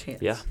Jordan Love a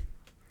chance. Yeah.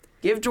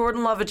 Give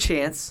Jordan Love a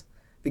chance.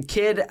 The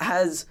kid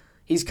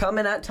he's come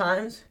in at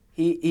times.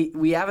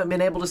 We haven't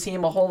been able to see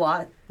him a whole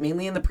lot,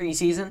 mainly in the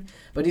preseason,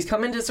 but he's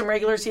come into some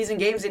regular season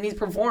games and he's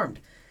performed.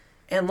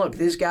 And look,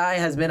 this guy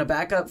has been a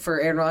backup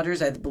for Aaron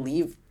Rodgers, I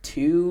believe,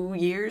 3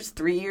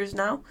 years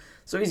now.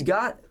 So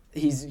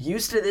he's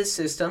used to this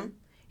system.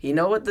 He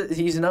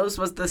knows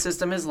what the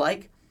system is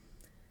like.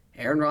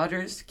 Aaron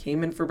Rodgers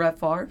came in for Brett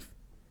Favre.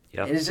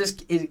 Yep. And it's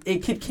just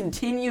it could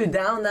continue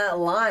down that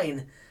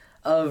line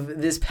of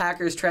this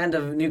Packers trend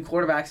of new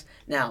quarterbacks.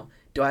 Now,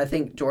 do I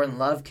think Jordan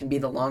Love can be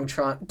the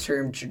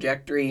long-term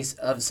trajectories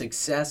of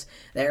success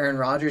that Aaron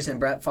Rodgers and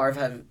Brett Favre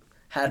have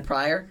had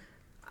prior?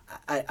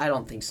 I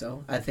don't think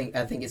so. I think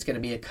it's going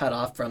to be a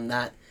cutoff from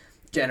that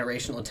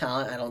generational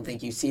talent. I don't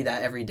think you see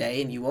that every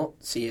day, and you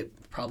won't see it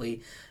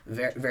probably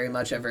very, very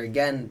much ever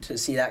again to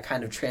see that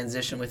kind of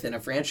transition within a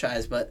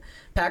franchise. But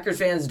Packers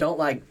fans don't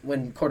like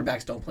when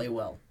quarterbacks don't play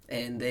well,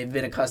 and they've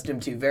been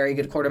accustomed to very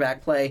good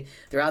quarterback play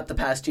throughout the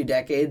past 2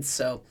 decades,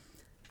 so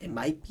it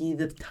might be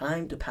the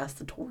time to pass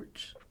the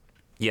torch.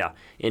 Yeah,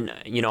 and,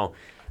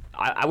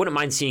 I wouldn't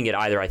mind seeing it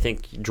either. I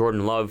think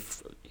Jordan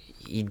Love,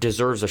 he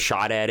deserves a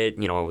shot at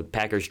it.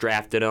 Packers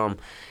drafted him.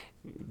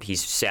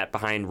 He's sat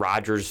behind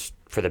Rodgers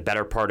for the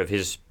better part of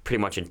his pretty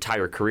much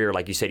entire career.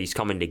 Like you said, he's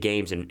come into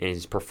games and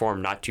he's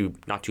performed not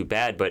too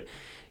bad. But,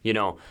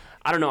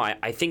 I don't know.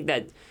 I think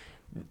that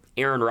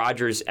Aaron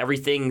Rodgers,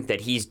 everything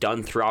that he's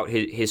done throughout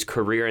his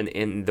career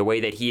and the way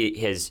that he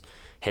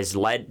has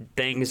led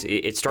things,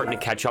 it's starting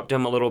to catch up to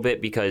him a little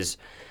bit because,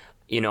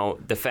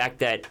 the fact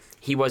that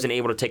he wasn't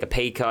able to take a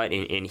pay cut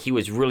and he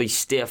was really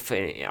stiff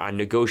on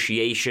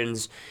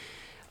negotiations.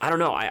 I don't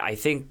know. I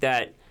think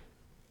that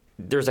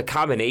there's a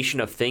combination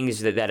of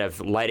things that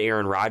have led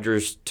Aaron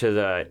Rodgers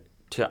to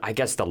I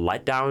guess the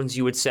letdowns,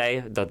 you would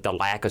say, the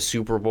lack of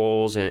Super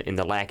Bowls and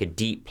the lack of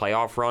deep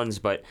playoff runs.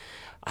 But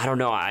I don't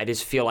know. I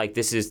just feel like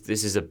this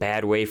is a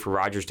bad way for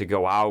Rodgers to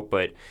go out.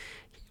 But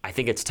I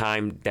think it's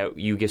time that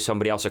you give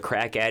somebody else a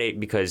crack at it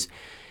because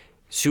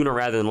sooner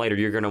rather than later,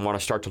 you're going to want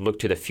to start to look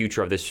to the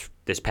future of this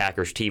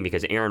Packers team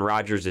because Aaron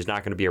Rodgers is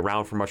not going to be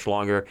around for much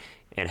longer.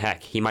 And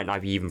heck, he might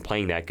not be even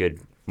playing that good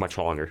much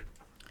longer.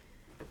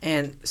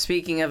 And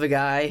speaking of a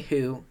guy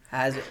who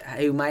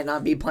might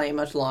not be playing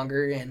much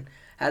longer and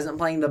hasn't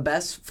playing the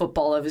best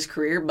football of his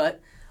career,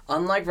 but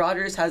unlike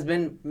Rodgers has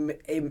been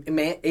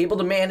able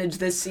to manage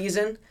this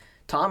season,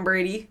 Tom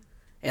Brady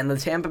and the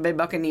Tampa Bay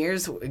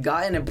Buccaneers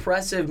got an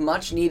impressive,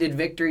 much-needed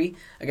victory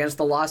against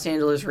the Los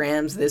Angeles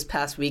Rams this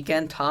past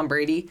weekend. Tom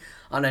Brady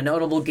on a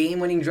notable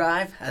game-winning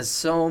drive, as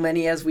so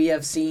many as we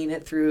have seen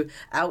it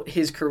throughout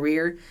his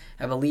career.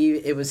 I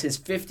believe it was his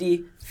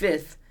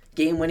 55th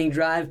game-winning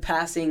drive,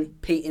 passing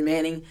Peyton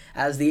Manning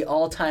as the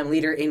all-time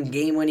leader in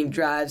game-winning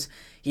drives.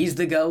 He's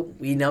the GOAT.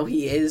 We know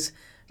he is.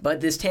 But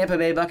this Tampa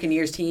Bay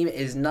Buccaneers team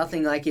is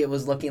nothing like it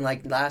was looking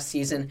like last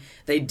season.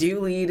 They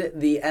do lead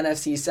the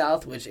NFC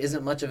South, which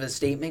isn't much of a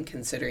statement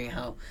considering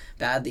how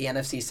bad the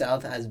NFC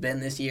South has been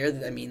this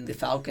year. I mean, the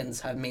Falcons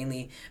have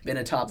mainly been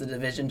atop the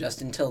division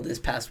just until this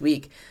past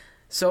week.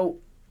 So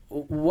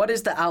what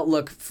is the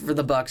outlook for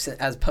the Bucs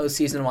as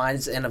postseason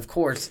wise? And of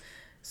course,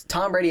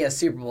 Tom Brady has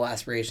Super Bowl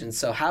aspirations.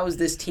 So how does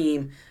this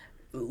team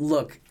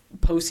look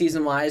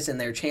postseason wise and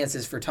their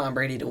chances for Tom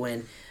Brady to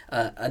win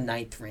a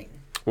 9th ring?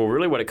 Well,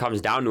 really what it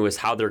comes down to is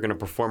how they're going to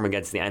perform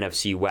against the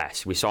NFC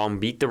West. We saw them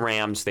beat the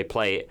Rams. They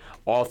play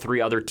all 3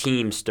 other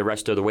teams the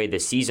rest of the way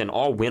this season,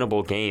 all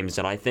winnable games.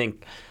 And I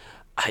think,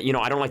 I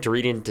don't like to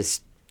read into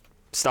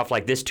stuff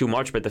like this too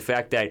much, but the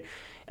fact that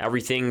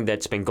everything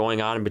that's been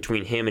going on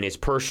between him and his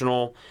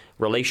personal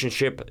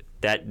relationship,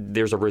 that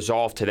there's a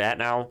resolve to that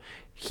now.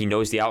 He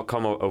knows the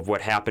outcome of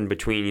what happened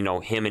between,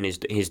 him and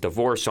his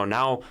divorce. So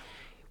now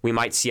we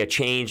might see a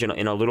change and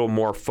a little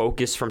more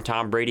focus from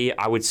Tom Brady.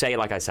 I would say,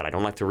 like I said, I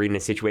don't like to read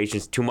into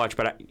situations too much,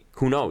 but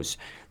who knows?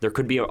 There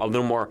could be a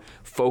little more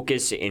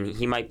focus, and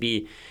he might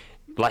be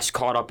less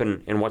caught up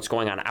in what's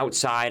going on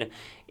outside.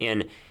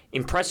 And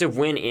impressive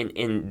win,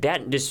 and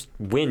that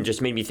win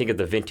just made me think of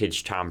the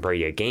vintage Tom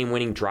Brady, a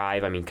game-winning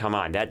drive. I mean, come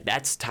on,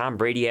 that's Tom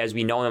Brady as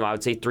we know him. I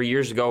would say 3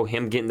 years ago,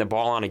 him getting the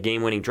ball on a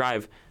game-winning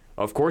drive.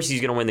 Of course he's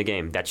going to win the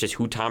game. That's just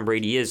who Tom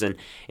Brady is, and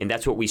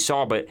that's what we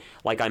saw. But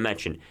like I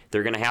mentioned,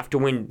 they're going to have to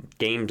win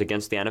games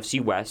against the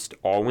NFC West,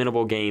 all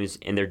winnable games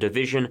in their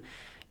division,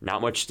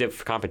 not much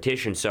stiff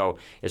competition. So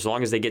as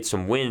long as they get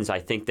some wins, I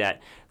think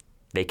that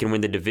they can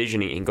win the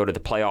division and go to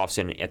the playoffs.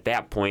 And at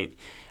that point,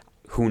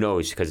 who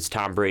knows? Because it's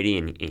Tom Brady,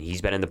 and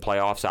he's been in the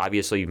playoffs.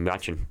 Obviously, you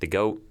mentioned the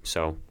GOAT,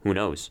 so who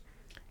knows?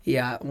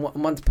 Yeah,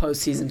 once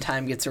postseason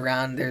time gets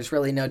around, there's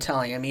really no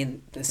telling. I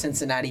mean, the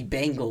Cincinnati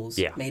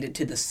Bengals made it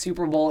to the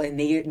Super Bowl and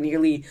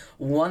nearly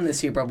won the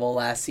Super Bowl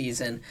last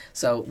season.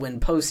 So when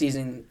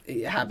postseason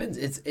happens,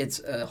 it's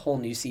a whole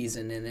new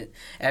season, and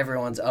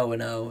everyone's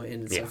 0-0,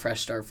 and it's a fresh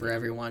start for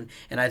everyone.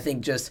 And I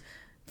think just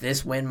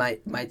this win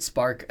might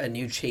spark a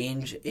new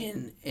change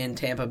in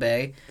Tampa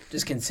Bay,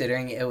 just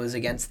considering it was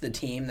against the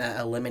team that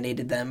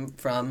eliminated them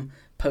from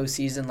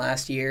postseason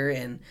last year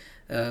and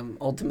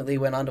ultimately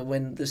went on to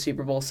win the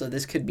Super Bowl. So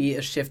this could be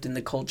a shift in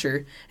the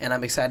culture, and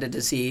I'm excited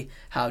to see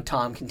how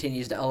Tom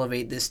continues to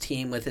elevate this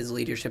team with his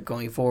leadership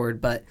going forward.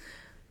 But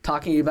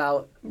talking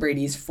about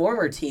Brady's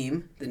former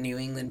team, the New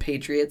England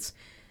Patriots,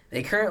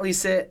 they currently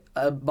sit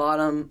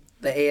bottom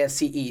the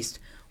AFC East,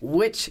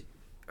 which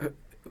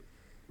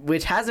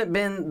hasn't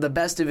been the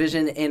best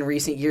division in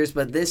recent years,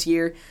 but this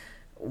year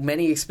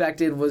many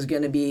expected was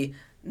going to be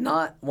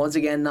not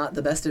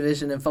the best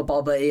division in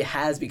football, but it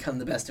has become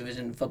the best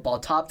division in football.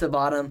 Top to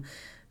bottom,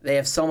 They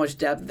have so much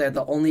depth. They're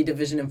the only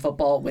division in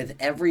football with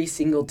every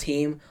single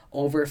team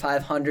over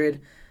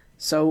 500.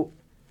 So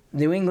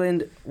New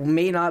England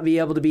may not be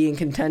able to be in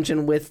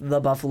contention with the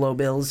Buffalo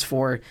Bills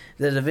for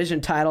the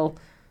division title.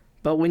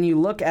 But when you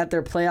look at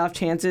their playoff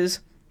chances,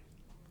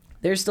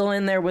 they're still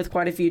in there with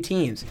quite a few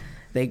teams.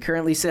 They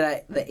currently sit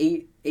at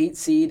the 8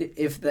 seed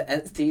if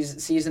the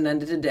season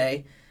ended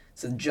today.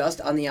 So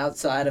just on the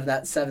outside of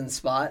that 7th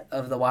spot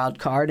of the wild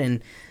card.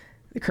 And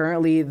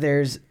currently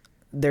they're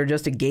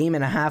just a game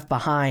and a half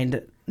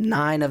behind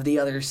 9 of the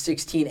other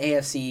 16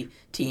 AFC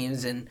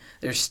teams, and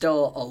there's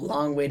still a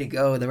long way to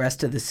go the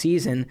rest of the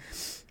season.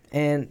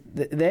 And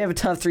they have a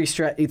tough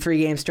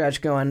three-game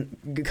stretch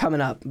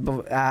coming up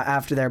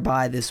after their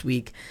bye this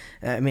week.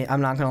 I mean,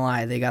 I'm not going to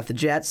lie. They got the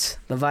Jets,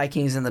 the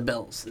Vikings, and the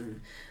Bills.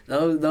 And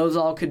those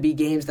all could be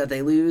games that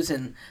they lose.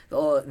 And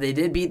they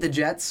did beat the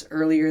Jets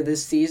earlier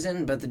this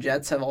season, but the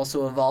Jets have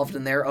also evolved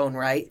in their own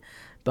right.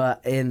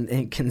 But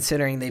in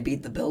considering they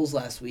beat the Bills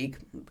last week,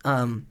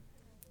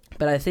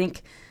 but I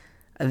think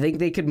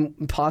they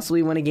could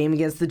possibly win a game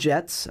against the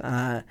Jets.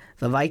 The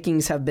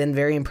Vikings have been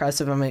very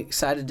impressive. I'm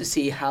excited to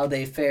see how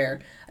they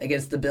fare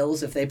against the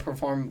Bills. If they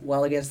perform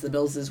well against the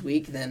Bills this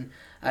week, then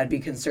I'd be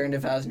concerned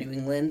if I was New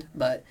England.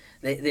 But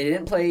they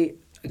didn't play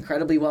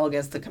incredibly well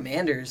against the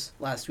Commanders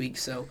last week,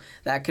 so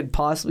that could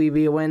possibly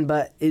be a win.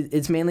 But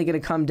it's mainly going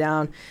to come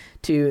down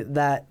to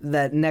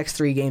that next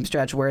 3-game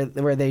stretch where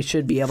they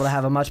should be able to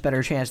have a much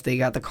better chance. They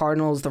got the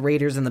Cardinals, the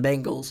Raiders, and the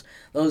Bengals.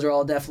 Those are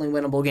all definitely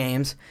winnable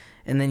games.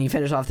 And then you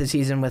finish off the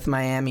season with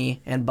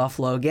Miami and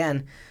Buffalo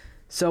again.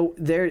 So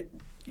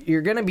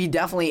you're going to be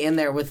definitely in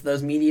there with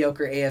those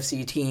mediocre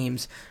AFC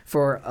teams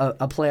for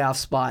a playoff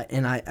spot.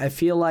 And I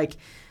feel like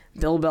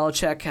Bill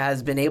Belichick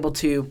has been able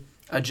to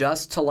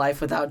adjust to life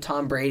without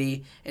Tom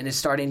Brady and is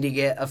starting to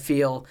get a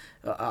feel.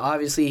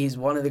 Obviously, he's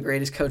one of the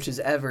greatest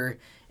coaches ever.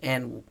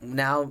 And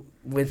now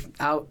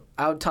without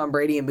Tom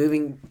Brady and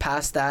moving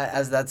past that,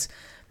 as that's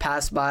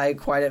passed by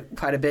quite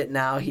a bit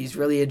now, he's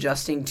really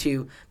adjusting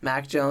to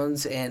Mac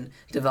Jones and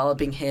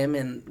developing him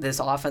in this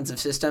offensive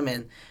system.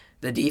 And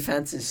the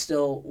defense is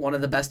still one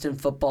of the best in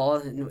football.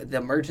 The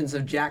emergence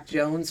of Jack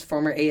Jones,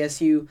 former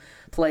ASU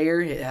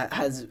player,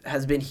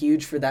 has been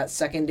huge for that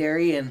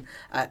secondary, and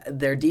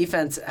their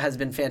defense has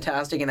been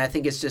fantastic. And I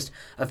think it's just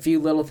a few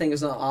little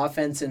things on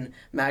offense and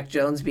Mac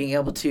Jones being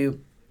able to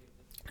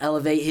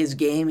elevate his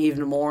game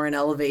even more and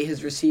elevate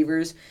his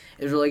receivers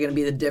is really going to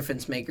be the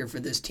difference maker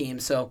for this team.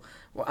 So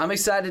I'm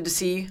excited to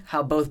see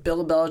how both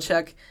Bill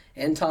Belichick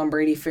and Tom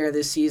Brady fare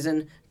this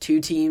season.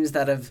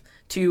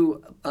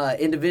 Two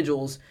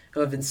individuals who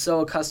have been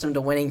so accustomed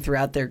to winning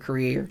throughout their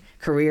career.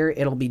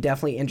 It'll be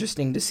definitely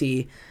interesting to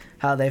see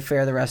how they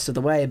fare the rest of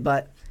the way.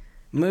 But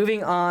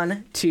moving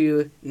on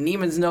to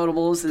Niemann's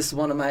Notables, this is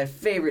one of my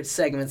favorite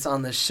segments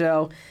on the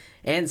show.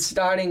 And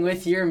starting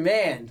with your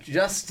man,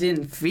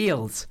 Justin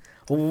Fields.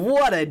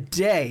 What a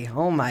day.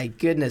 Oh my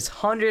goodness.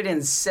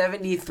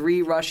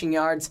 173 rushing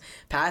yards,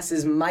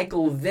 passes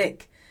Michael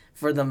Vick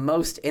for the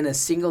most in a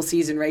single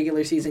season,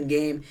 regular season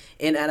game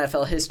in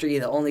NFL history.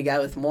 The only guy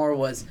with more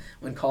was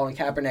when Colin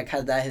Kaepernick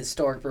had that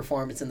historic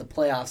performance in the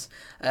playoffs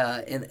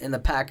in the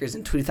Packers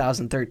in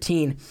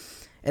 2013.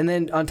 And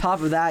then on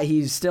top of that,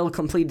 he's still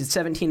completed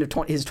 17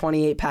 of his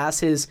 28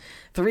 passes,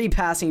 3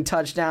 passing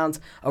touchdowns,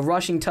 a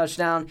rushing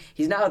touchdown.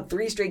 He's now had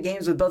 3 straight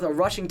games with both a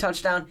rushing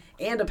touchdown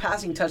and a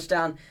passing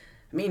touchdown.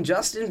 I mean,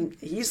 Justin,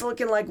 he's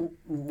looking like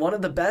one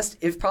of the best,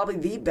 if probably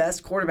the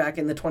best quarterback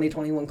in the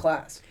 2021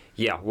 class.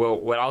 Yeah, well,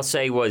 what I'll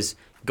say was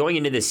going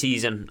into the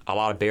season, a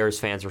lot of Bears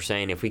fans were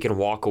saying if we can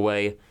walk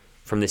away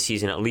from the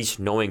season at least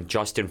knowing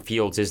Justin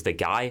Fields is the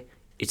guy,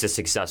 it's a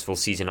successful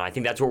season. And I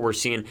think that's what we're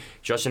seeing.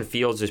 Justin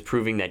Fields is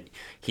proving that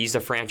he's the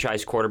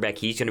franchise quarterback.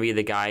 He's going to be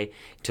the guy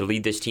to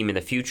lead this team in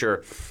the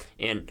future.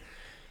 And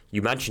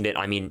you mentioned it.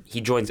 I mean,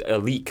 he joins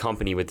elite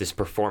company with this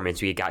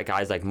performance. We got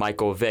guys like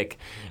Michael Vick,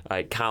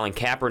 Colin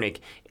Kaepernick,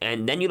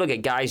 and then you look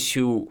at guys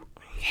who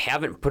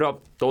haven't put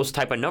up those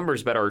type of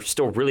numbers but are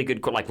still really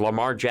good, like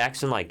Lamar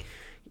Jackson. Like,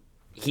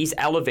 he's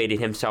elevated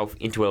himself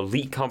into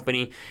elite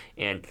company.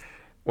 And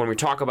when we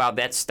talk about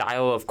that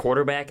style of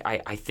quarterback,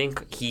 I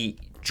think he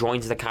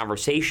joins the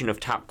conversation of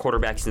top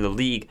quarterbacks in the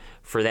league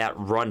for that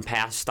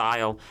run-pass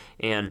style.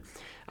 And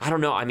I don't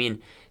know. I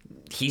mean,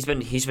 he's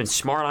been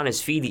smart on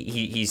his feet.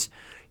 He's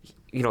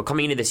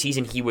coming into the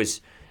season, he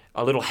was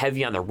a little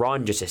heavy on the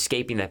run, just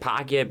escaping the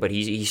pocket, but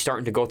he's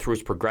starting to go through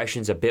his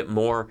progressions a bit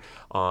more,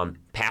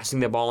 passing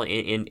the ball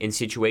in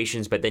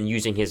situations, but then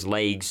using his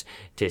legs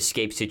to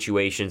escape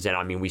situations. And,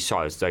 I mean, we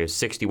saw it's like a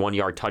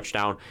 61-yard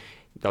touchdown.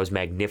 That was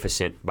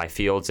magnificent by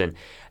Fields. And,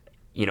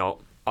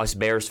 us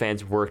Bears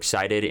fans were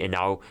excited, and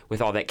now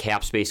with all that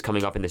cap space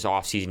coming up in this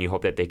offseason, you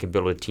hope that they can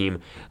build a team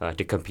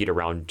to compete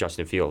around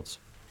Justin Fields.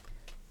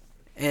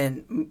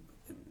 And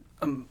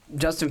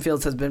Justin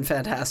Fields has been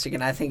fantastic,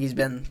 and I think he's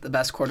been the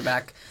best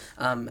quarterback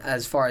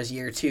as far as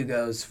year 2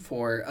 goes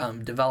for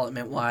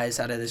development-wise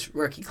out of this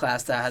rookie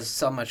class that has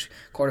so much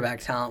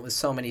quarterback talent with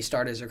so many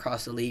starters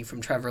across the league,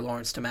 from Trevor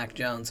Lawrence to Mac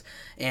Jones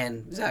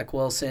and Zach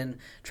Wilson,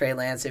 Trey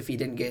Lance if he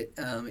didn't get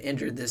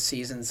injured this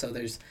season. So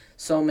there's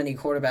so many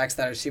quarterbacks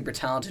that are super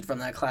talented from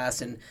that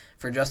class, and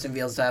for Justin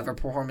Fields to have a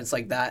performance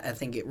like that, I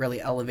think it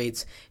really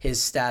elevates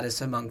his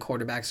status among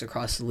quarterbacks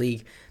across the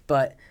league.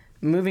 But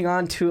moving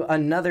on to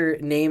another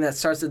name that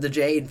starts with the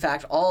J. In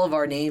fact, all of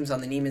our names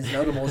on the Niemann's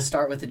Notables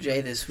start with the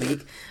J this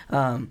week.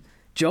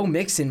 Joe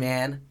Mixon,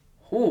 man.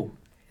 Ooh,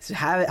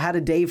 had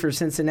a day for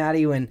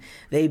Cincinnati when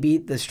they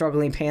beat the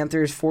struggling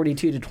Panthers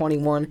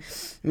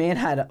 42-21. Man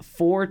had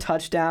 4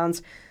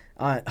 touchdowns,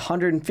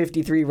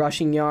 153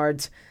 rushing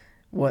yards.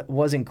 What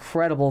was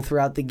incredible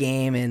throughout the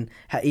game, and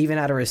even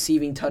had a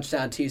receiving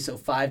touchdown too. So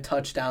 5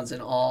 touchdowns in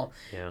all.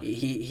 Yeah.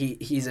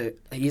 He's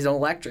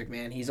electric,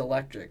 man. He's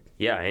electric.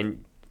 Yeah,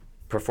 and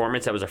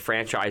performance that was a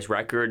franchise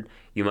record.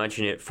 You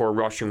mentioned it, 4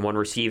 rushing, 1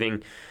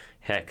 receiving.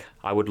 Heck,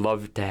 I would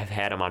love to have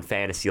had him on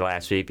fantasy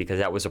last week because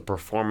that was a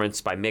performance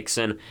by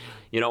Mixon.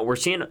 We're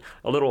seeing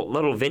a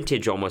little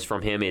vintage almost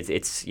from him.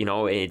 It's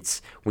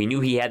we knew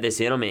he had this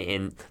in him,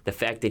 and the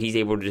fact that he's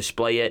able to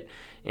display it,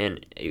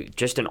 and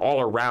just an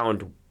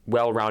all-around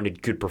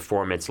well-rounded good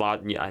performance.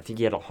 I think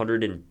he had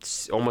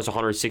almost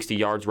 160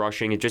 yards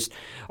rushing. It's just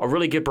a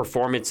really good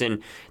performance,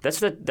 and that's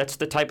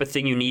the type of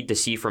thing you need to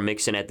see from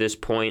Mixon at this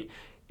point.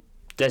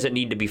 Doesn't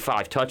need to be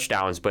 5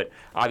 touchdowns, but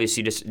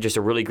obviously just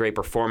a really great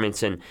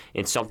performance, and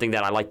something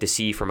that I like to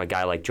see from a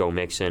guy like Joe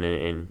Mixon,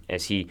 and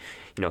as he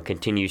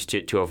continues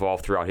to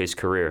evolve throughout his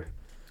career.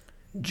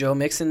 Joe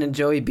Mixon and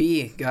Joey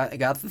B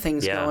got the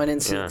things going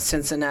in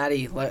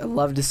Cincinnati.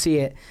 Love to see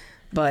it.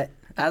 But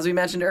as we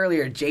mentioned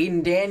earlier,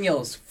 Jaden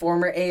Daniels,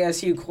 former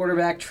ASU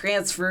quarterback,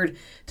 transferred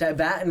to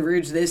Baton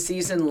Rouge this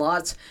season.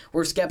 Lots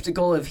were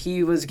skeptical if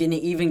he was going to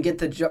even get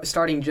the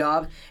starting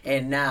job,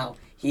 and now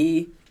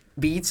he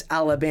beats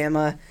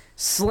Alabama,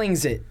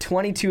 slings it,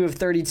 22 of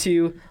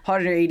 32,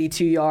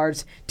 182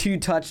 yards, 2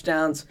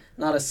 touchdowns,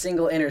 not a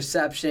single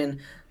interception,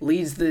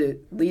 leads the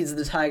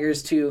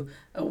Tigers to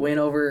a win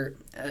over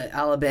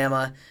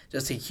Alabama.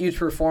 Just a huge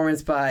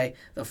performance by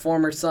the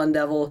former Sun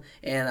Devil,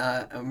 and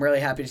I'm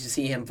really happy to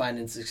see him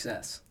finding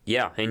success.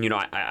 Yeah, and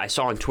I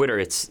saw on Twitter,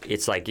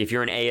 it's like if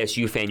you're an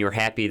ASU fan, you're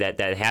happy that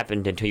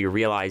happened until you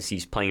realize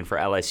he's playing for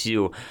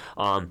LSU.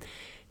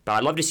 But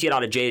I'd love to see it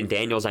out of Jaden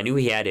Daniels. I knew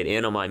he had it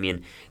in him. I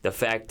mean, the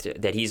fact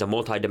that he's a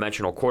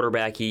multi-dimensional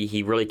quarterback,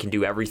 he really can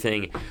do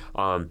everything.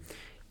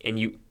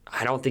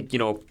 I don't think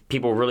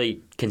people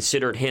really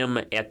considered him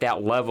at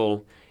that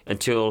level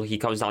until he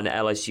comes down to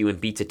LSU and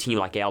beats a team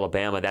like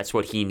Alabama. That's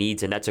what he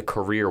needs, and that's a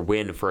career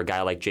win for a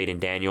guy like Jaden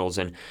Daniels,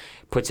 and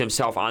puts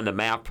himself on the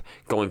map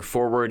going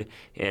forward.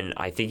 And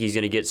I think he's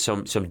going to get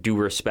some due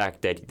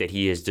respect that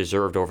he has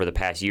deserved over the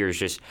past years,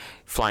 just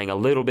flying a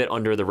little bit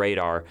under the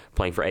radar,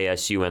 playing for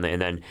ASU,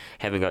 and then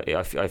having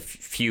a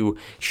few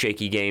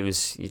shaky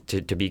games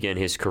to begin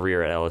his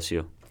career at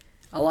LSU.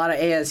 A lot of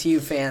ASU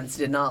fans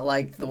did not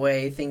like the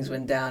way things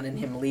went down in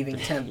him leaving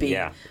Tempe.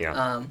 Yeah.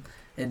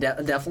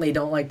 Definitely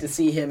don't like to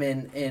see him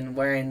in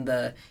wearing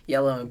the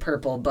yellow and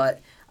purple,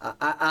 but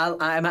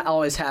I'm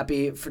always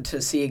happy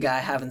to see a guy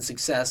having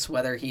success,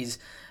 whether he's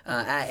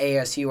at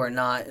ASU or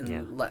not,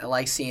 and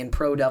like seeing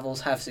pro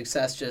Devils have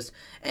success. Just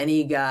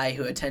any guy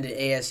who attended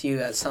ASU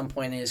at some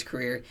point in his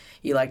career,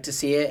 you like to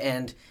see it.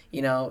 And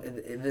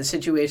the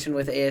situation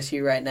with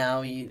ASU right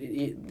now,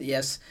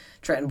 yes,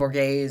 Trenton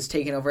Bourguet is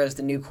taking over as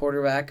the new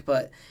quarterback,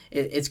 but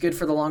it's good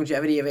for the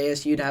longevity of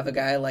ASU to have a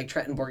guy like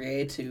Trenton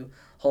Bourguet to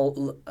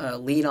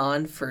lead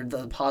on for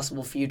the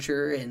possible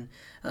future. And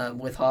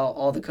with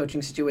all the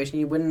coaching situation,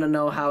 you wouldn't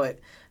know how it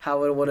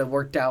would have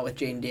worked out with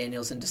Jaden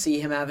Daniels. And to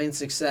see him having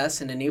success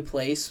in a new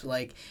place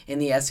like in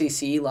the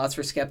SEC, lots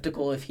were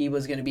skeptical if he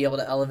was going to be able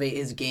to elevate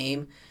his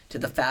game to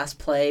the fast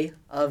play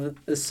of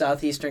the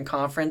Southeastern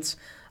Conference.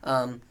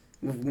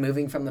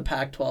 Moving from the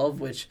Pac-12,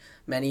 which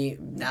many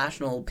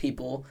national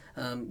people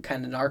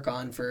kind of narc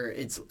on for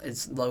its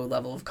low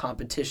level of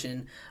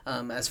competition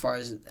as far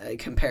as a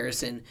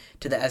comparison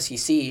to the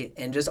SEC.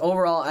 And just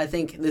overall, I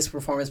think this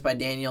performance by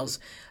Daniels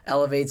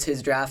elevates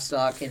his draft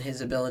stock and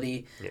his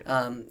ability.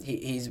 Yeah.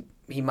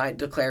 He might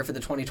declare for the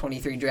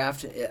 2023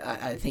 draft.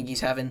 I think he's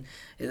having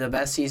the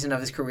best season of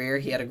his career.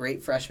 He had a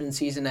great freshman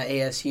season at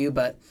ASU,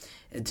 but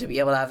to be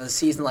able to have a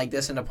season like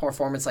this and a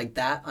performance like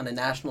that on a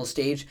national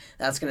stage,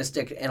 that's going to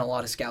stick in a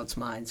lot of scouts'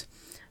 minds.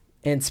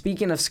 And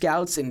speaking of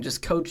scouts and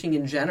just coaching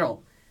in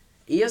general,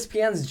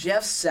 ESPN's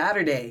Jeff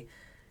Saturday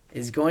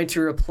is going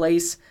to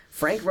replace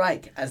Frank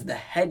Reich as the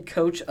head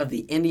coach of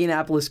the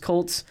Indianapolis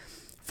Colts,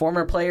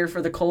 former player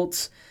for the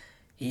Colts.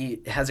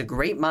 He has a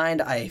great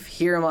mind. I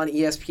hear him on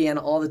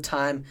ESPN all the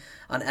time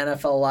on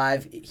NFL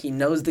Live. He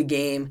knows the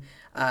game.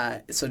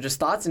 So just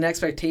thoughts and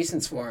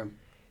expectations for him.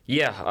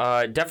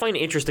 Yeah, definitely an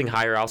interesting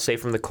hire, I'll say,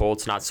 from the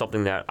Colts. Not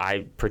something that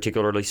I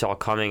particularly saw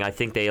coming. I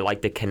think they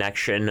like the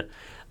connection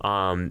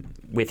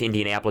with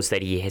Indianapolis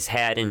that he has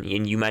had,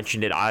 and you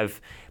mentioned it. I've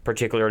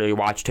particularly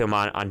watched him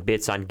on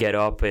bits on Get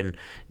Up and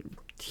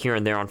here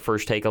and there on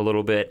First Take a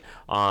little bit.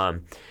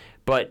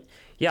 But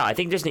yeah, I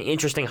think just an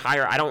interesting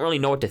hire. I don't really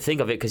know what to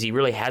think of it because he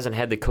really hasn't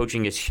had the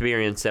coaching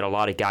experience that a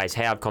lot of guys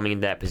have coming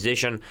into that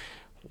position.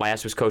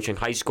 Last was coaching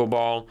high school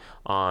ball.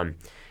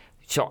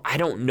 So I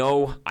don't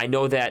know. I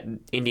know that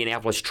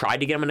Indianapolis tried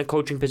to get him in a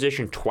coaching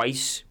position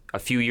twice a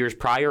few years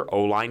prior.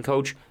 O-line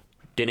coach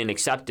didn't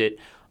accept it.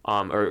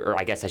 Or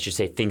I guess I should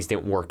say things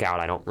didn't work out.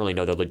 I don't really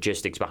know the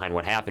logistics behind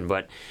what happened.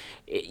 But,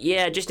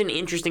 yeah, just an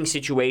interesting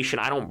situation.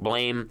 I don't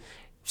blame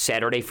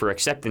Saturday for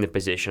accepting the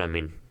position. I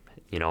mean,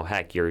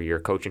 heck, you're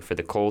coaching for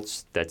the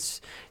Colts.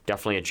 That's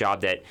definitely a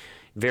job that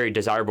very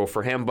desirable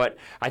for him. But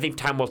I think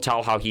time will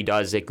tell how he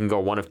does. It can go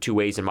one of two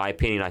ways, in my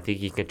opinion. I think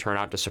he can turn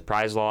out to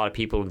surprise a lot of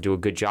people and do a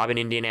good job in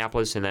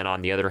Indianapolis. And then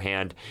on the other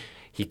hand,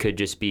 he could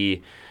just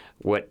be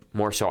what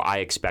more so I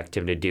expect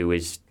him to do,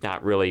 is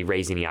not really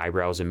raise any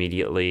eyebrows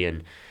immediately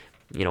and,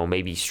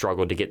 maybe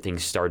struggle to get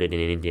things started in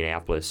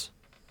Indianapolis.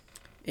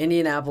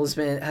 Indianapolis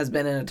has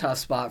been in a tough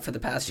spot for the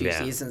past few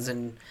seasons,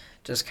 and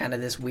just kind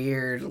of this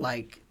weird,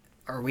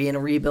 are we in a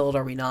rebuild?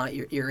 Are we not?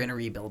 You're in a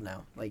rebuild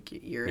now.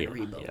 You're in a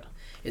rebuild. Yeah.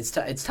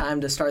 It's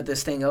time to start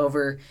this thing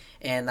over,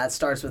 and that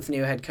starts with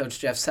new head coach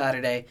Jeff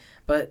Saturday.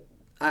 But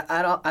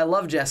I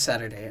love Jeff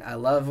Saturday. I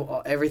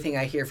love everything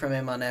I hear from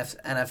him on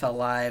NFL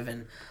Live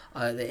and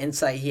the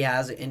insight he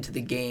has into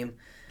the game.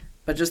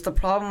 But just the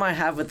problem I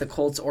have with the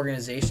Colts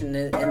organization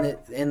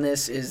in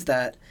this is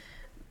that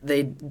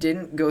they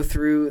didn't go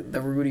through the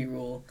Rudy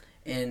rule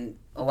in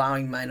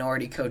allowing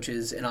minority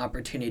coaches an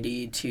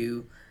opportunity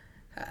to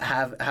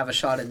have a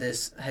shot at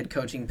this head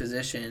coaching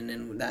position,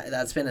 and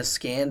that's been a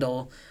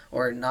scandal,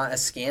 or not a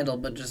scandal,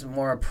 but just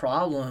more a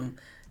problem.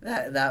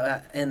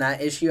 That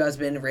issue has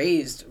been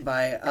raised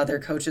by other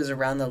coaches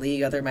around the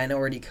league, other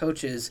minority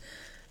coaches,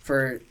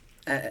 for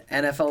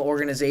NFL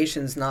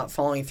organizations not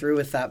following through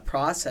with that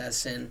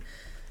process, and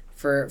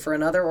for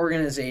another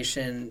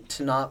organization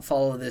to not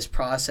follow this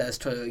process,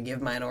 to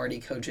give minority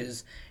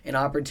coaches an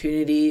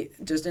opportunity.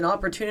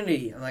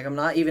 I'm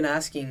not even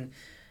asking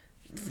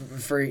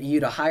for you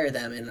to hire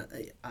them,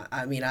 and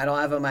I mean, I don't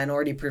have a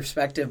minority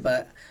perspective,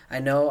 but I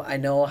know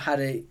how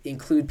to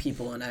include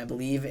people, and I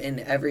believe in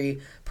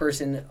every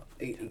person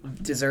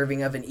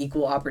deserving of an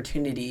equal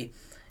opportunity.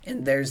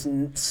 And there's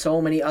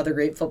so many other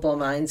great football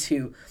minds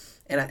who,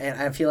 and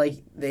I feel like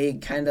they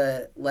kind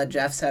of let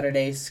Jeff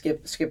Saturday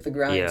skip the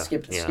ground,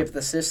 skip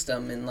the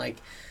system, and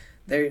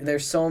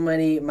there's so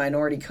many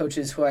minority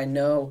coaches who I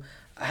know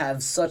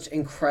have such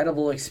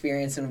incredible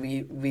experience, and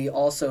we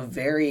also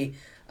very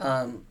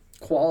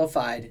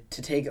qualified to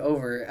take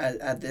over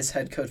at this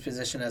head coach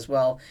position as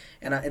well.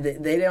 And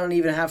they don't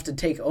even have to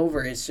take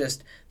over. It's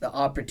just the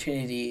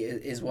opportunity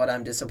is what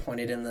I'm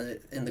disappointed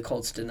in the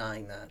Colts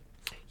denying that.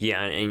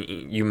 Yeah,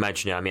 and you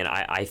mentioned it. I mean,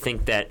 I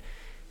think that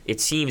it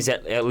seems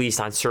at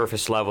least on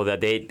surface level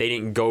that they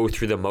didn't go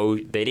through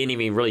they didn't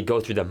even really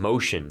go through the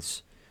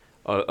motions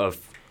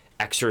of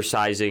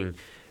exercising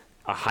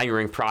a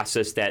hiring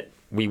process that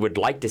we would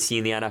like to see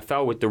in the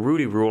NFL with the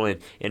Rudy rule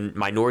and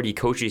minority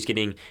coaches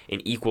getting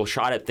an equal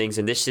shot at things.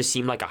 And this just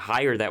seemed like a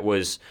hire that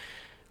was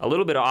a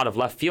little bit out of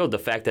left field. The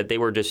fact that they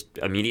were just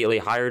immediately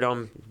hired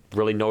him,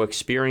 really no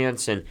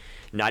experience, and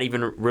not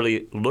even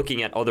really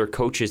looking at other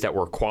coaches that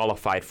were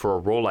qualified for a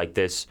role like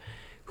this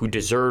who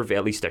deserve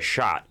at least a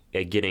shot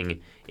at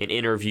getting an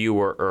interview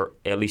or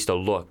at least a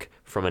look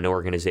from an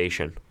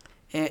organization.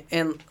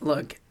 And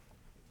look,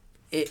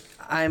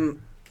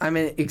 I'm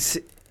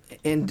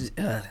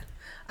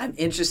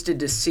interested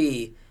to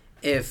see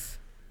if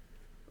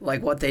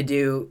what they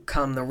do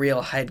come the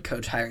real head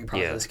coach hiring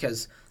process,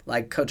 because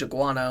Coach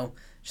Aguano,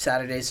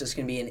 Saturday's just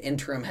going to be an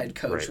interim head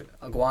coach. Right.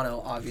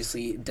 Aguano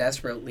obviously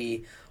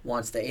desperately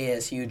wants the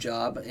ASU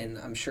job, and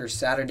I'm sure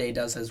Saturday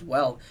does as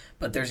well.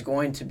 But there's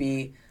going to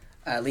be,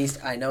 at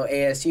least I know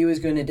ASU is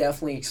going to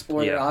definitely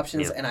explore their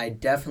options, and I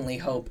definitely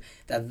hope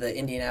that the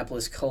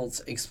Indianapolis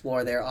Colts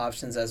explore their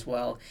options as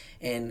well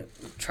in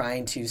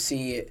trying to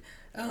see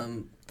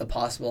the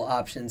possible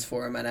options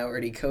for a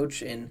minority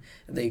coach and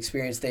the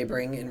experience they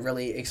bring, and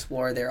really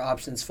explore their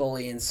options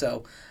fully. And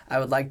so I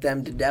would like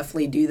them to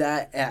definitely do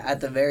that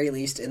at the very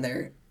least in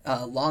their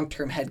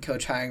long-term head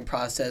coach hiring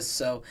process.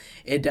 So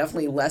it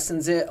definitely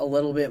lessens it a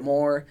little bit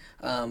more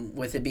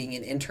with it being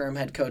an interim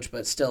head coach,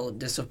 but still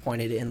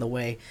disappointed in the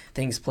way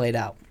things played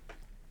out.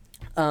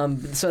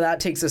 So that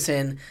takes us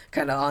in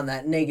kind of on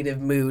that negative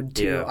mood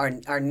to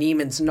our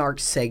Niemann's Narc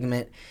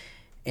segment,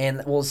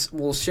 and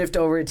we'll shift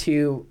over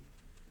to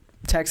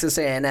Texas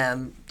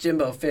A&M.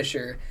 Jimbo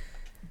Fisher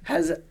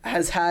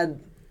has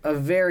had a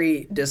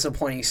very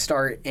disappointing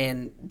start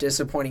and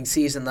disappointing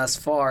season thus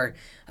far.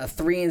 A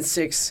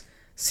 3-6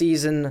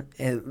 season.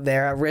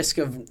 They're at risk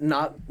of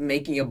not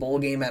making a bowl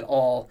game at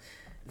all.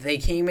 They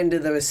came into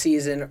the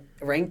season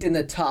ranked in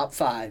the top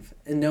 5.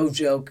 And no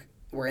joke,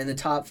 we're in the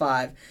top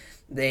 5.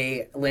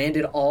 They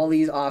landed all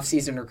these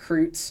offseason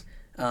recruits.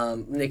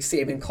 Nick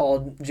Saban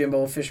called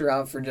Jimbo Fisher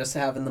out for just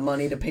having the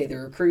money to pay the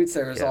recruits.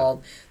 There was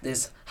all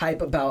this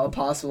hype about a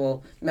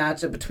possible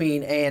matchup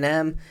between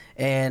A&M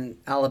and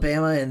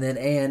Alabama, and then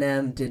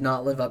A&M did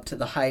not live up to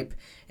the hype,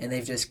 and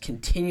they've just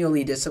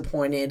continually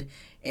disappointed.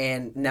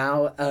 And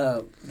now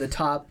the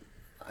top,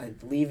 I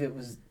believe it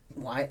was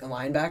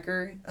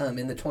linebacker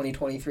in the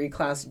 2023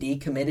 class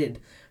decommitted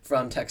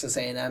from Texas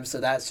A&M. So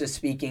that's just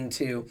speaking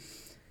to,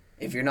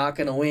 if you're not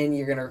going to win,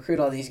 you're going to recruit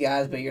all these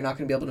guys, but you're not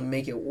going to be able to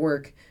make it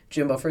work.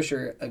 Jimbo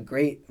Fisher, a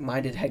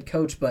great-minded head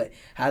coach, but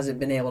hasn't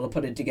been able to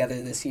put it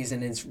together this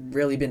season. It's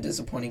really been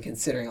disappointing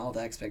considering all the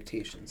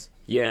expectations.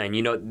 Yeah,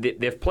 and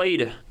they've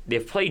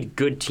played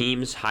good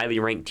teams, highly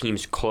ranked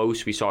teams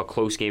close. We saw a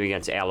close game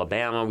against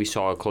Alabama. We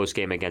saw a close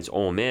game against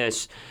Ole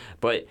Miss.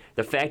 But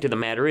the fact of the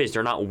matter is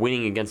they're not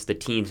winning against the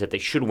teams that they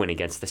should win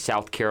against, the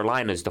South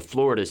Carolinas, the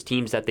Floridas,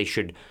 teams that they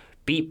should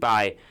beat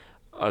by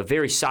a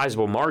very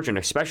sizable margin,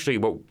 especially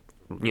what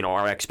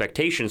our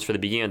expectations for the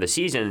beginning of the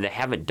season, and they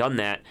haven't done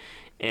that.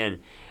 And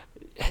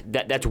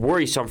that's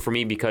worrisome for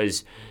me,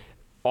 because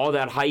all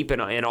that hype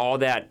and all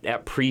that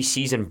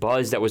preseason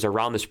buzz that was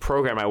around this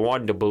program, I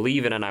wanted to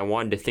believe in, and I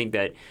wanted to think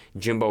that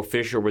Jimbo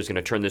Fisher was going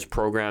to turn this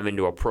program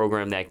into a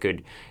program that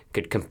could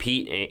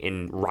compete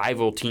and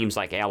rival teams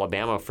like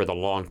Alabama for the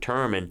long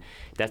term, and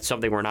that's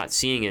something we're not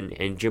seeing,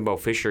 and Jimbo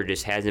Fisher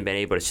just hasn't been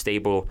able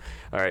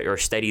to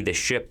steady the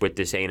ship with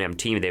this A&M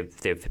team.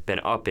 They've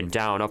been up and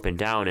down,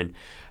 and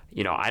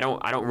I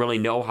don't really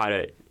know how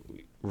to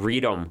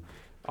read them,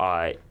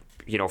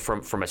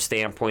 from a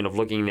standpoint of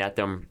looking at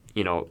them,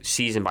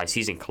 season by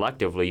season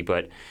collectively.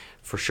 But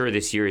for sure,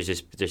 this year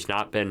has just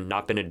not been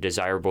a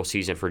desirable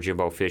season for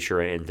Jimbo Fisher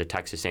and the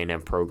Texas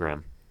A&M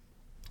program.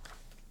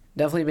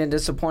 Definitely been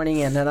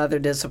disappointing, and another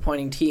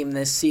disappointing team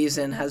this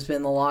season has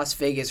been the Las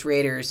Vegas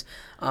Raiders.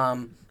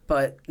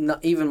 But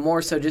even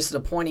more so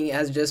disappointing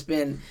has just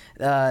been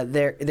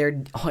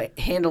their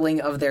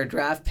handling of their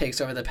draft picks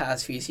over the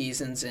past few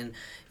seasons. And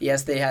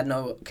yes, they had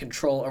no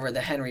control over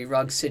the Henry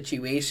Ruggs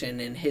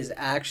situation and his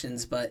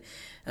actions, but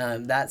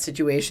that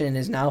situation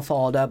is now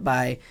followed up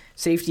by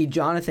safety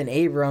Jonathan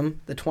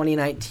Abram. The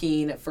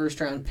 2019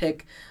 first-round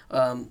pick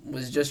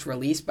was just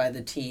released by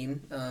the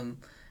team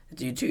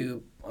due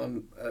to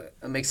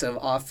a mix of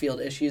off-field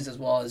issues as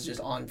well as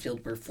just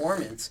on-field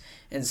performance.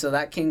 And so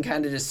that can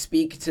kind of just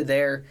speak to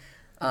their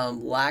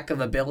lack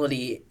of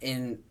ability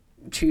in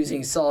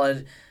choosing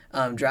solid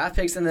draft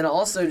picks, and then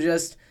also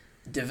just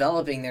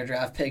developing their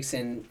draft picks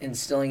and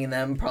instilling in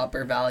them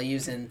proper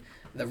values and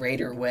the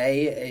Raider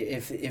way,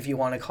 if you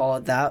want to call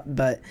it that.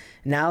 But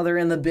now they're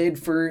in the bid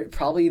for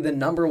probably the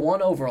number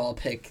 1 overall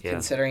pick,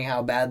 considering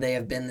how bad they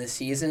have been this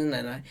season.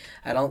 And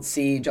I don't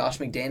see Josh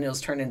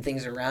McDaniels turning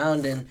things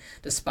around. And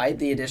despite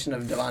the addition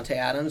of Devontae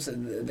Adams,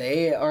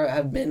 they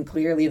have been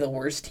clearly the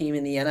worst team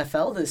in the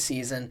NFL this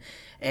season.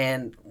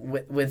 And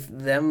with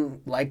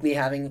them likely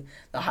having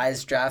the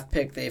highest draft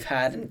pick they've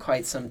had in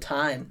quite some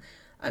time,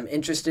 I'm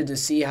interested to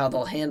see how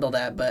they'll handle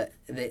that,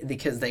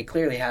 because they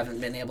clearly haven't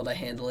been able to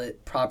handle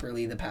it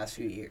properly the past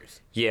few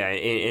years. Yeah,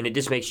 and it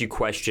just makes you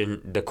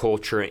question the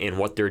culture and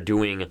what they're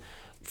doing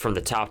from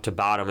the top to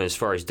bottom as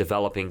far as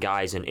developing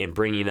guys and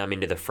bringing them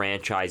into the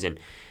franchise and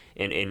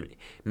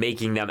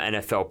making them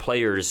NFL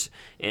players.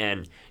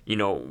 And,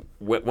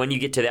 when you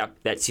get to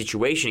that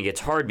situation, it gets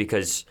hard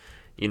because,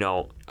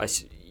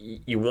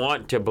 you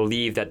want to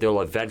believe that they'll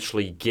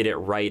eventually get it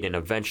right and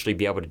eventually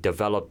be able to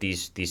develop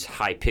these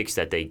high picks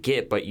that they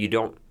get, but you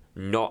don't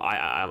know.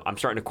 I'm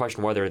starting to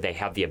question whether they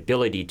have the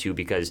ability to,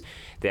 because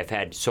they've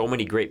had so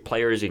many great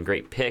players and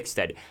great picks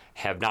that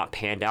have not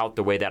panned out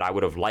the way that I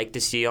would have liked to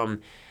see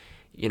them.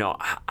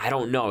 I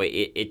don't know.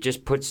 It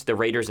just puts the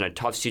Raiders in a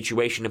tough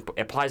situation. It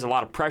applies a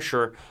lot of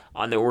pressure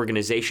on the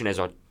organization as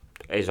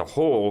a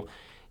whole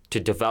to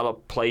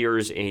develop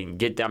players and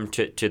get them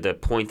to the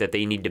point that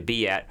they need to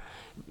be at,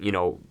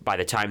 by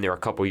the time they're a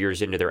couple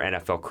years into their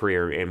NFL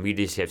career. And we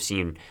just have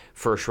seen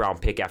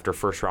first-round pick after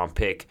first-round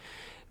pick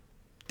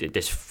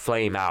just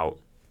flame out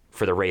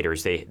for the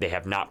Raiders. They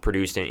have not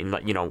produced, and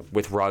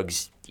with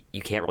Ruggs,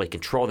 you can't really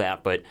control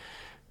that, but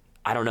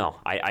I don't know.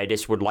 I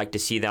just would like to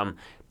see them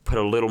put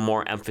a little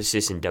more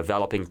emphasis in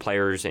developing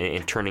players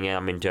and turning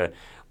them into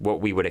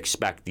what we would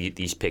expect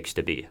these picks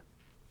to be.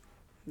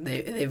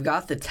 They've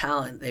got the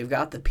talent. They've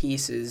got the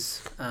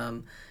pieces.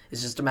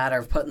 It's just a matter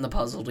of putting the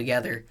puzzle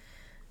together.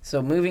 So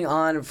moving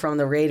on from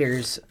the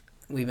Raiders,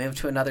 we move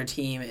to another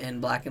team in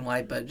black and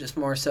white, but just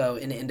more so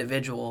an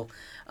individual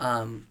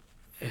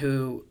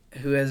who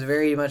has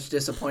very much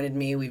disappointed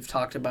me. We've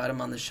talked about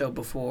him on the show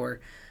before.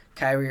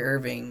 Kyrie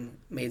Irving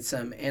made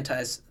some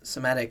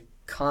anti-Semitic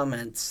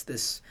comments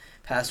this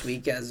past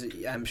week, as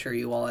I'm sure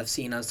you all have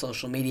seen on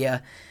social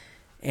media,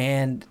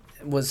 and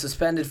was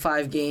suspended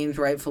 5 games,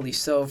 rightfully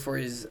so, for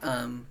his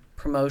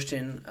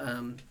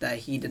promotion that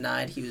he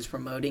denied he was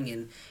promoting,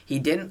 and he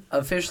didn't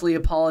officially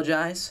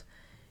apologize.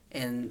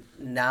 And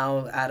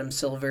now Adam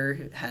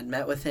Silver had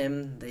met with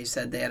him. They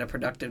said they had a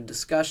productive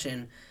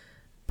discussion,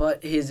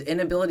 but his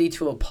inability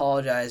to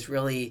apologize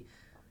really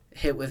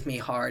hit with me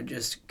hard,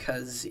 just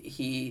because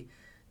he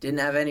didn't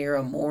have any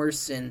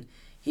remorse, and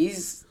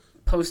he's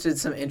posted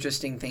some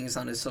interesting things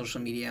on his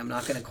social media. I'm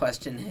not going to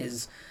question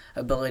his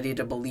ability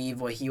to believe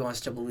what he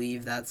wants to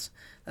believe. That's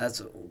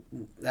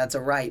a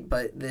right,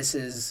 but this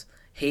is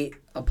hate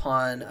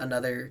upon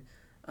another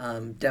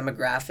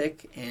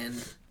demographic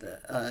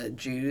and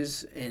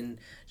Jews and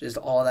just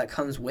all that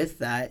comes with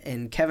that.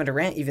 And Kevin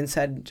Durant even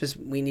said, just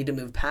we need to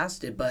move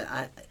past it. But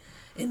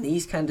in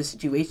these kind of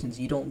situations,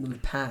 you don't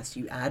move past.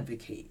 You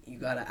advocate. You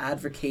got to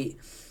advocate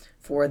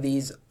for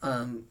these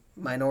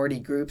minority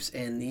groups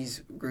and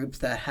these groups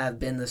that have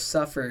been the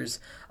sufferers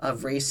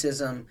of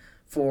racism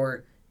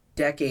for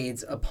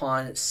decades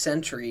upon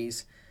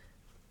centuries.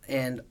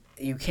 And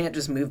you can't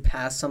just move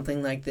past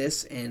something like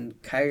this.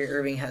 And Kyrie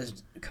Irving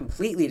has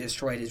completely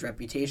destroyed his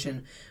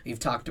reputation. We've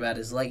talked about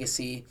his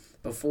legacy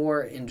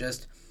before. And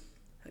just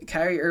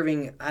Kyrie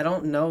Irving, I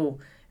don't know.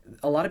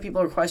 A lot of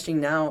people are questioning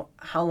now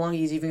how long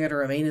he's even going to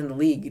remain in the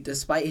league,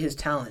 despite his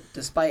talent,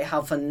 despite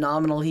how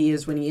phenomenal he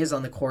is when he is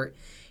on the court.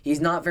 He's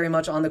not very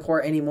much on the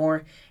court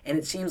anymore, and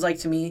it seems like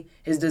to me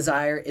his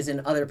desire is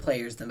in other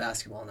players than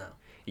basketball now.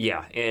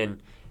 Yeah,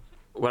 and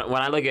when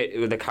I look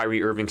at the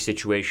Kyrie Irving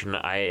situation,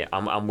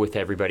 I'm with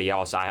everybody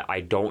else. I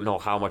don't know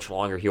how much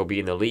longer he'll be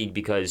in the league,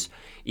 because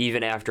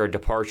even after a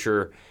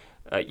departure,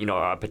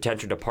 a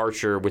potential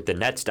departure with the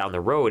Nets down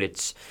the road,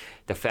 it's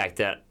the fact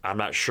that I'm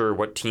not sure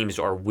what teams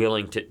are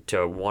willing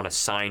to want to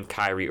sign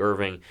Kyrie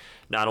Irving,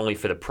 not only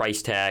for the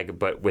price tag,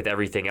 but with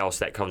everything else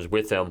that comes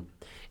with him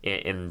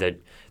and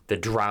the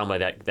drama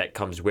that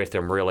comes with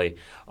him, really.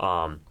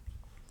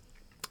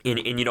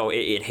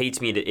 It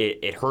hates me.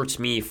 It hurts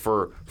me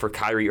for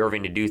Kyrie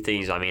Irving to do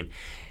things. I mean,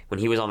 when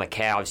he was on the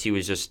Cavs, he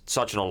was just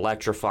such an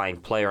electrifying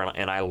player,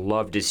 and I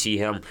love to see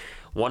him,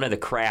 one of the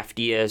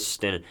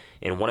craftiest and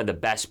one of the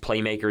best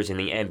playmakers in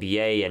the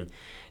NBA. And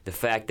the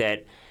fact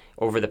that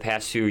over the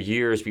past few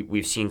years,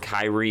 we've seen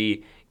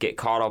Kyrie get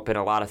caught up in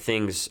a lot of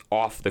things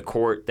off the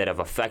court that have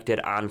affected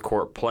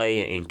on-court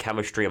play and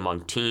chemistry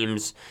among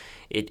teams.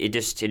 It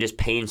just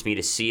pains me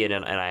to see it,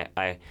 and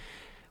I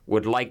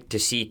would like to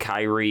see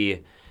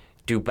Kyrie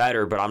do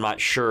better, but I'm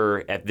not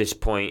sure at this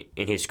point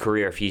in his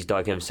career if he's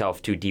dug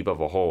himself too deep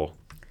of a hole.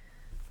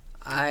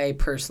 I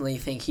personally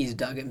think he's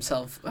dug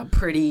himself a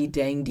pretty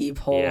dang deep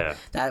hole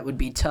that would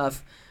be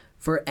tough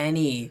for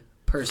any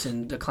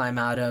person to climb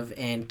out of,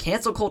 and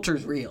cancel culture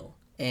is real,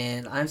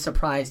 and I'm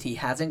surprised he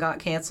hasn't got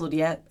canceled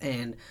yet.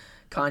 And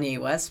Kanye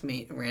West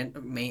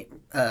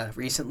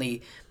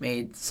recently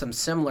made some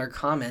similar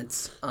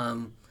comments,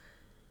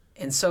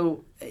 and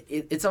so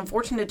it's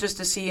unfortunate just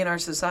to see in our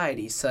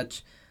society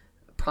such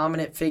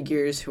prominent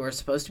figures who are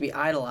supposed to be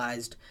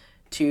idolized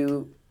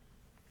to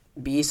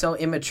be so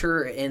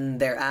immature in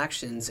their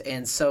actions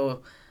and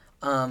so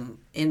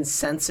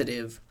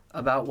insensitive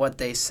about what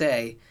they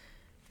say.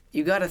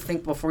 You got to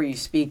think before you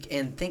speak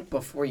and think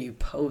before you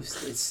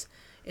post.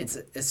 It's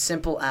a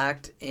simple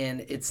act,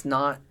 and it's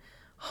not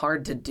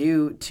hard to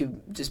do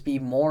to just be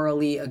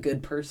morally a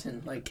good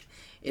person. Like,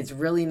 it's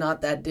really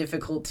not that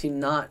difficult to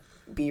not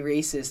be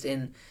racist.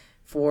 And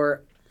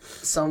for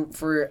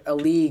a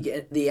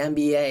league, the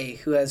NBA,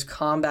 who has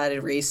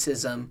combated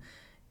racism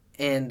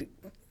and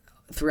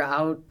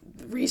throughout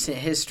recent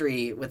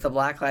history with the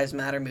Black Lives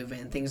Matter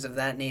movement and things of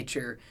that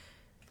nature,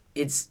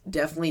 it's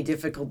definitely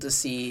difficult to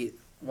see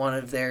one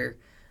of their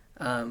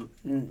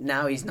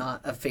now he's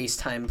not a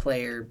FaceTime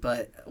player,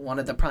 but one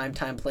of the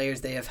primetime players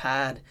they have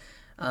had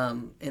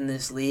in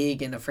this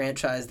league, and a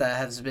franchise that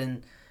has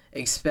been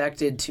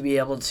expected to be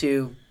able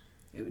to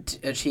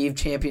achieve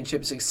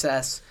championship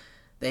success.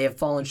 They have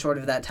fallen short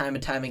of that time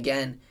and time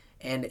again.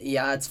 And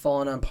yeah, it's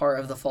fallen on part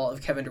of the fault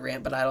of Kevin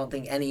Durant, but I don't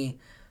think any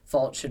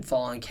fault should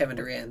fall on Kevin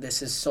Durant.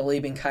 This has solely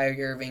been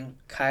Kyrie Irving.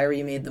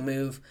 Kyrie made the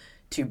move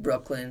to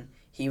Brooklyn.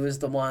 He was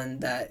the one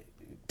that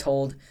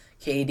told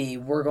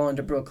KD, we're going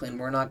to Brooklyn.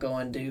 We're not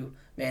going to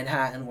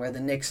Manhattan where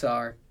the Knicks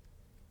are.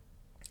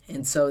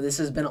 And so this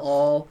has been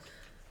all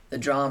the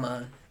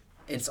drama.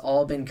 It's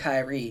all been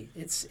Kyrie.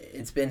 It's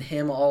been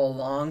him all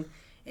along,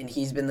 and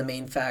he's been the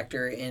main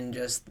factor in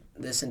just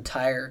this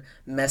entire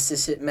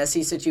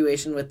messy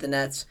situation with the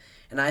Nets.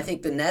 And I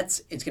think the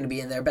Nets, it's going to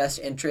be in their best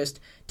interest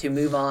to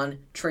move on,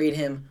 trade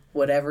him,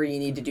 whatever you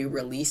need to do,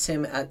 release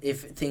him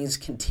if things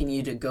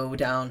continue to go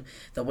down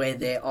the way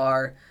they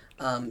are.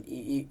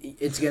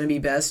 It's going to be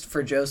best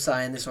for Joe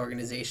Tsai and this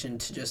organization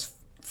to just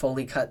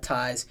fully cut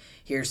ties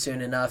here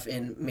soon enough,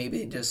 and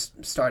maybe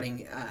just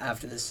starting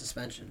after this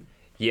suspension.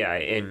 Yeah,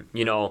 and,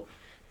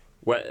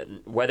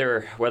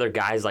 whether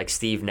guys like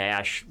Steve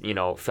Nash,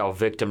 fell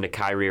victim to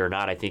Kyrie or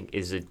not, I think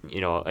is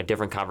a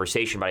different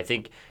conversation. But I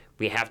think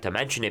we have to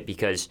mention it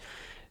because,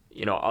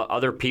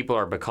 other people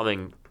are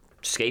becoming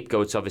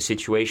scapegoats of a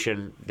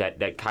situation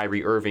that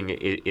Kyrie Irving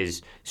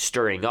is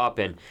stirring up,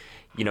 and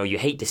you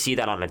hate to see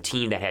that on a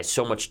team that has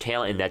so much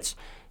talent, and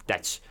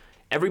that's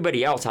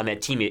everybody else on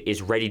that team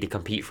is ready to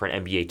compete for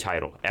an NBA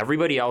title.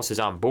 Everybody else is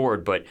on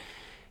board, but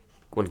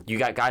when you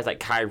got guys like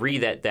Kyrie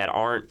that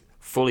aren't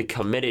fully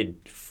committed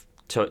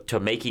to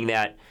making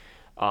that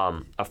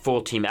a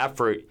full team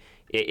effort,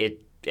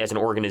 it as an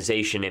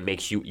organization, it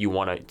makes you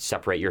want to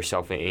separate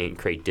yourself and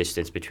create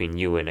distance between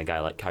you and a guy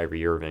like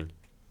Kyrie Irving.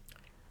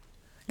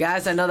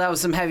 Guys, I know that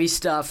was some heavy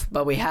stuff,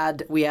 but we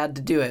had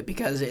to do it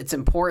because it's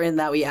important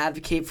that we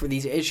advocate for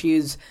these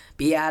issues,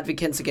 be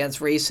advocates against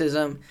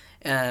racism,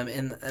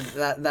 and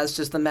that's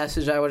just the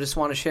message I would just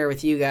want to share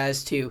with you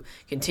guys, to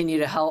continue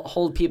to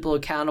hold people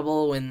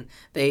accountable when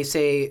they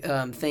say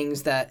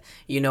things that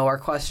are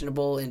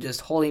questionable, and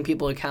just holding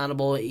people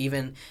accountable,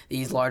 even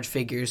these large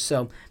figures.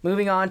 So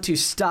moving on to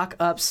stock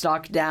up,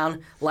 stock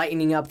down,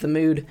 lightening up the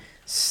mood.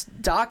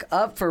 Stock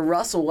up for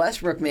Russell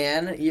Westbrook,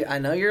 man. I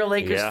know you're a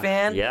Lakers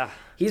fan. Yeah.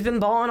 He's been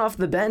balling off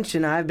the bench,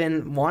 and I've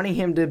been wanting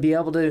him to be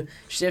able to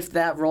shift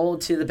that role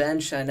to the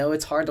bench. I know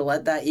it's hard to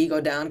let that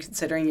ego down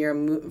considering you're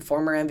a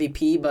former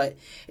MVP, but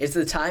it's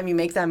the time you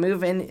make that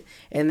move in.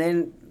 And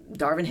then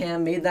Darvin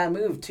Ham made that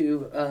move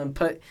to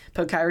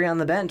put Kyrie on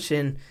the bench,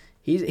 and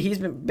he's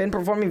been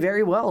performing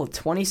very well.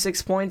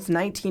 26 points,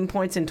 19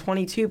 points, and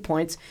 22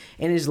 points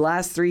in his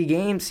last 3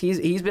 games.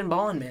 He's been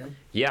balling, man.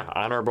 Yeah,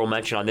 honorable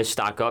mention on this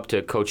stock up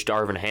to Coach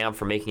Darvin Ham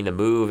for making the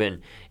move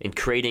and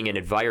creating an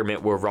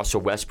environment where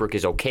Russell Westbrook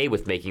is okay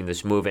with making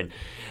this move. And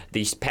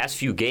these past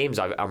few games,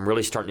 I'm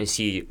really starting to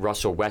see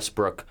Russell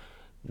Westbrook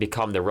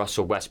become the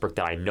Russell Westbrook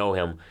that I know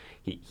him.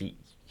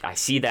 I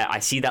see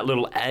that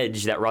little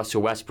edge that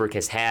Russell Westbrook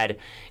has had,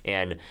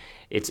 and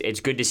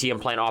it's good to see him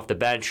playing off the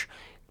bench.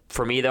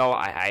 For me, though,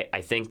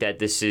 I think that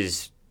this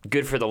is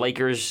good for the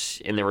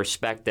Lakers in the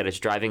respect that it's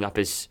driving up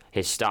his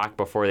stock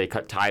before they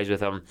cut ties with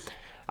him.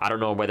 I don't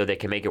know whether they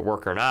can make it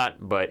work or not,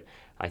 but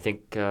I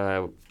think,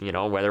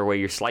 whether way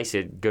you slice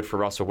it, good for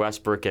Russell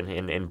Westbrook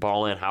and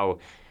balling how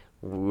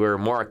we're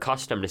more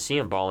accustomed to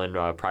seeing balling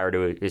prior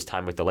to his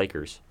time with the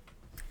Lakers.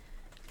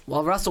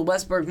 While Russell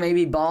Westbrook may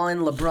be balling,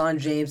 LeBron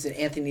James and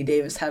Anthony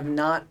Davis have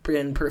not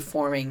been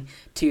performing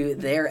to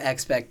their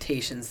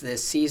expectations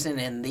this season,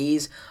 and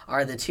these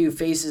are the two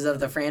faces of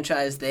the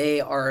franchise.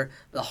 They are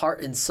the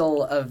heart and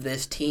soul of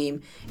this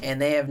team,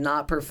 and they have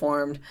not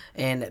performed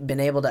and been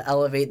able to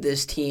elevate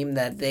this team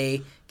that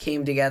they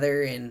came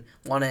together and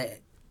won a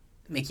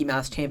Mickey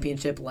Mouse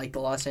championship like the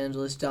Los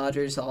Angeles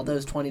Dodgers. All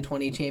those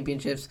 2020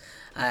 championships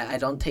I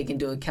don't take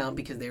into account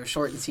because they were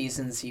shortened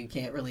seasons, so you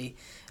can't really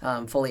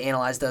fully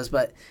analyze those.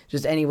 But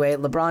just anyway,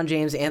 LeBron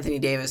James, Anthony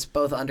Davis,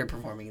 both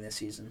underperforming this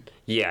season.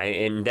 Yeah,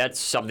 and that's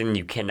something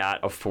you cannot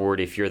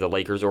afford if you're the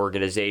Lakers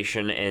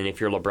organization, and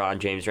if you're LeBron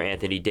James or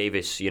Anthony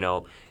Davis,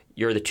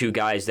 you're the two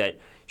guys that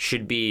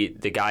should be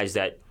the guys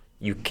that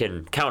you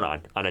can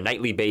count on a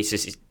nightly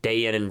basis,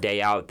 day in and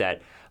day out,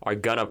 that are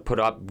gonna put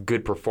up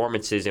good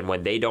performances. And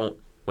when they don't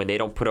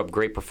put up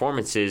great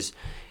performances,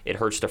 it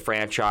hurts the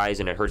franchise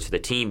and it hurts the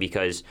team,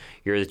 because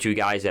you're the two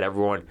guys that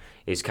everyone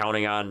is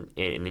counting on,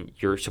 and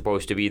you're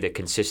supposed to be the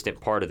consistent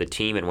part of the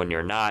team. And when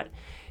you're not,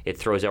 it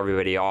throws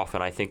everybody off.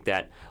 And I think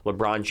that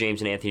LeBron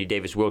James and Anthony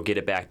Davis will get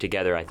it back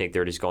together. I think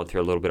they're just going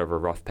through a little bit of a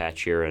rough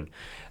patch here, and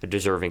a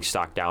deserving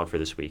stock down for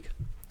this week.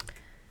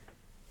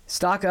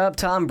 Stock up,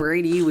 Tom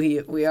Brady.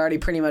 We already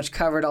pretty much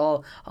covered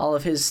all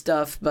of his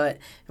stuff, but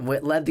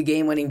led the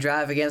game-winning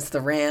drive against the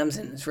Rams,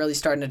 and it's really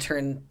starting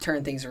to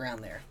turn things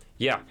around there.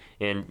 Yeah,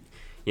 and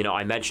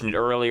I mentioned it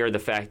earlier, the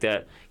fact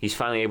that he's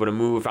finally able to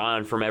move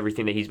on from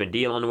everything that he's been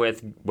dealing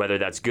with, whether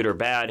that's good or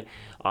bad.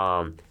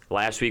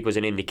 Last week was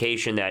an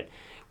indication that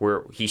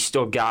where he's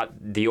still got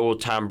the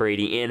old Tom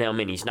Brady in him,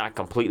 and he's not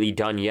completely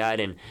done yet.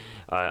 And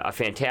a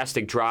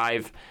fantastic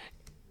drive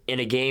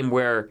in a game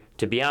where,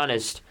 to be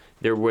honest,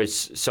 there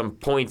was some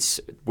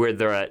points where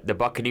the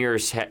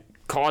Buccaneers had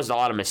caused a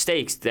lot of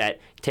mistakes that,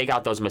 take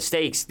out those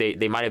mistakes,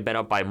 they might have been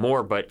up by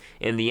more. But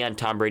in the end,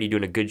 Tom Brady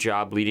doing a good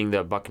job leading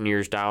the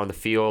Buccaneers down the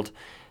field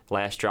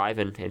last drive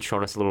and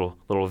showing us a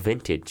little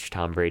vintage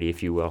Tom Brady,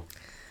 if you will.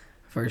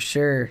 For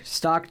sure.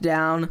 Stock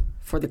down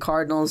for the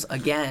Cardinals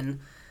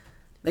again.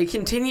 They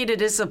continue to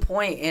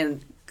disappoint,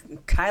 and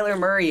Kyler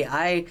Murray,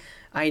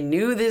 I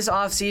knew this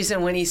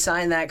offseason when he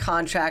signed that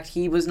contract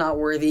he was not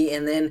worthy,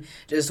 and then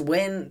just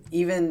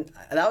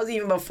that was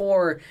even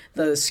before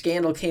the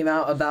scandal came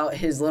out about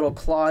his little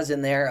clause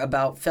in there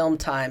about film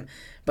time,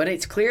 but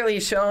it's clearly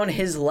shown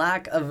his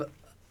lack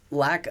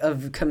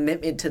of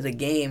commitment to the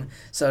game,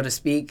 so to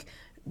speak,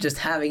 just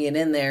having it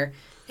in there,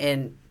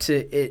 and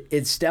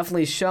it's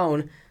definitely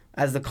shown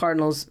as the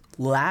Cardinals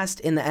last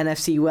in the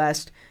NFC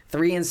West,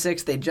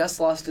 3-6. They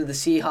just lost to the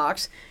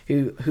Seahawks,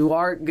 who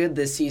are good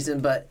this season,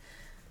 but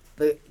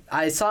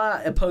I saw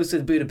a post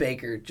with Buda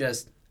Baker,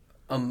 just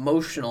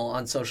emotional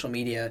on social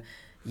media,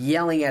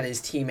 yelling at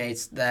his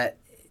teammates that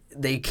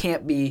they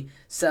can't be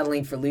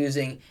settling for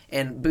losing.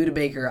 And Buda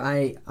Baker,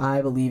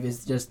 I believe,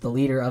 is just the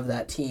leader of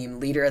that team,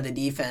 leader of the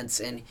defense,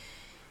 and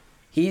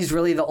he's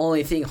really the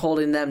only thing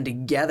holding them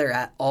together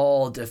at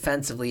all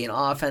defensively and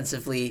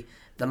offensively.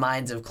 The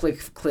minds of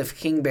Cliff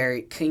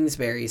Kingsbury,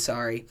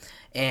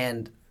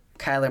 and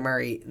Kyler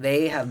Murray,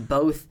 they have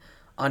both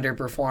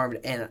underperformed,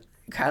 and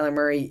Kyler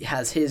Murray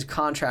has his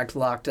contract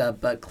locked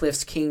up, but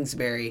Cliff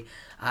Kingsbury,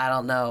 I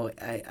don't know.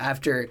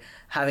 After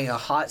having a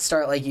hot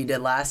start like you did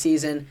last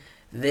season,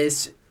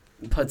 this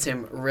puts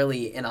him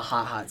really in a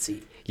hot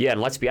seat. Yeah,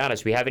 and let's be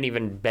honest, we haven't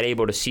even been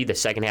able to see the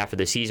second half of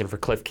the season for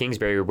Cliff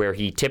Kingsbury, where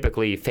he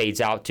typically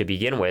fades out to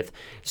begin with.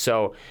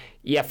 So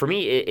Yeah, for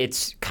me,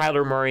 it's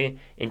Kyler Murray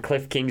and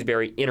Cliff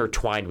Kingsbury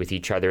intertwined with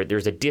each other.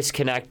 There's a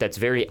disconnect that's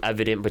very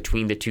evident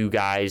between the two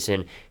guys,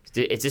 and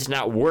it's just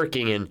not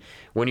working. And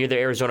when you're the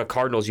Arizona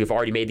Cardinals, you've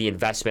already made the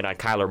investment on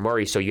Kyler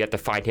Murray, so you have to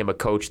find him a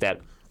coach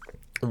that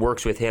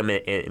works with him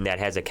and that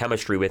has a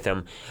chemistry with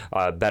him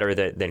better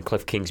than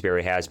Cliff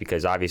Kingsbury has,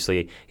 because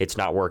obviously it's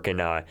not working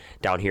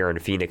down here in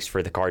Phoenix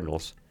for the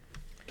Cardinals.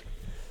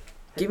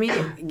 Give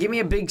me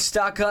a big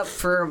stock up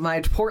for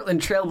my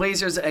Portland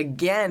Trailblazers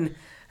again.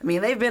 I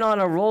mean, they've been on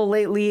a roll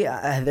lately.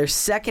 They're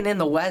second in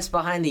the West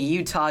behind the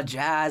Utah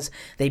Jazz.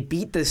 They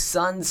beat the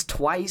Suns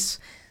twice.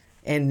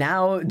 And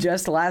now,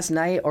 just last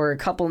night, or a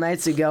couple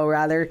nights ago,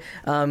 rather,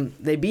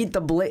 they beat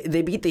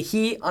the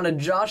Heat on a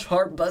Josh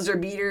Hart buzzer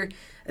beater.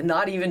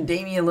 Not even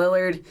Damian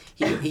Lillard.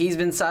 He's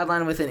been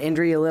sidelined with an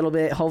injury a little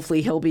bit.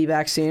 Hopefully, he'll be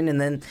back soon. And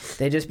then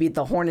they just beat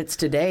the Hornets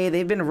today.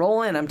 They've been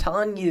rolling. I'm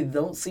telling you,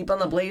 don't sleep on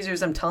the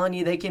Blazers. I'm telling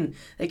you, they can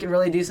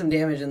really do some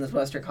damage in this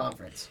Western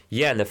Conference.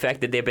 Yeah, and the fact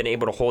that they've been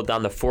able to hold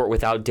down the fort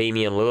without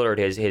Damian Lillard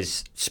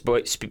has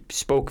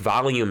spoke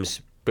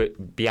volumes.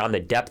 But beyond the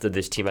depth of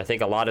this team, I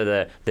think a lot of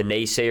the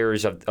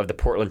naysayers of the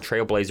Portland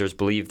Trailblazers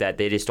believe that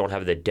they just don't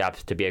have the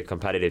depth to be a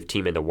competitive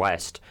team in the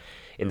West.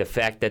 And the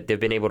fact that they've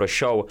been able to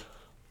show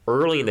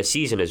early in the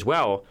season as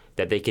well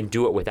that they can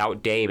do it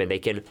without Dame, and they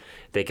can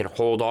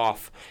hold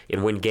off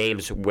and win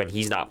games when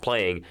he's not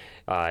playing,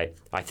 I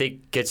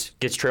think gets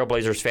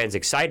Trailblazers fans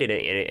excited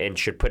and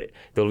should put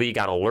the league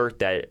on alert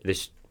that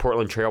this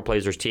Portland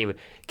Trailblazers team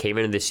came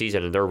into this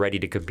season and they're ready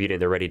to compete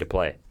and they're ready to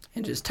play.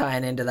 And just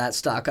tying into that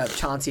stock up,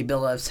 Chauncey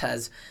Billups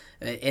has,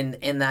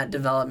 in that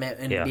development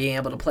and being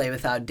able to play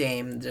without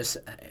Dame, just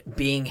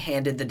being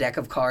handed the deck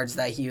of cards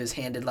that he was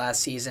handed last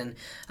season.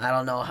 I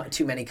don't know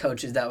too many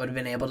coaches that would have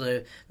been able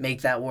to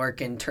make that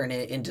work and turn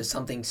it into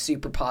something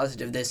super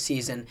positive this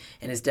season,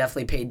 and it's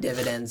definitely paid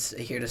dividends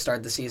here to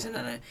start the season,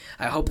 and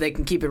I hope they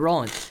can keep it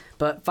rolling.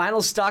 But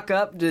final stock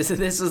up, this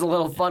is a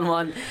little fun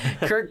one.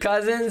 Kirk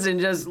Cousins and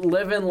just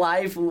living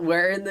life,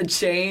 wearing the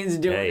chains,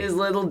 doing his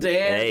little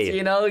dance.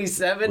 He's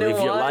 7-1. Live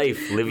your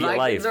life. Live your life.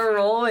 Vikings are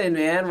rolling,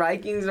 man.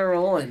 Vikings are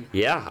rolling.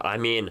 Yeah, I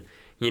mean,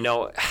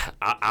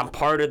 I'm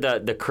part of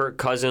the Kirk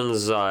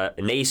Cousins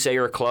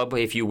naysayer club,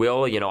 if you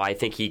will. I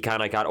think he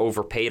kind of got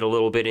overpaid a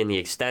little bit in the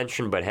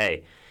extension, but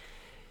hey,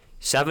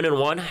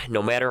 7-1,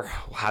 no matter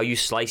how you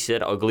slice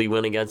it, ugly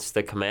win against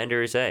the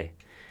Commanders, hey,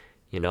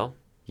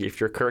 if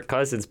you're Kirk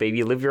Cousins,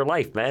 baby, live your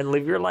life, man.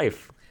 Live your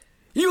life.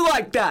 You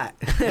like that.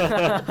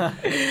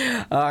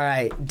 All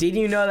right. Did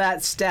you know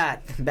that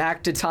stat?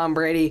 Back to Tom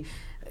Brady.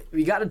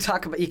 You can't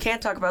talk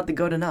about the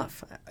GOAT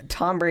enough.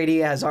 Tom Brady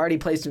has already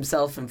placed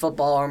himself in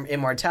football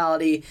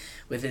immortality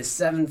with his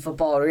 7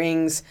 football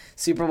rings,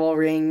 Super Bowl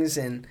rings,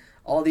 and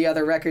all the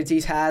other records he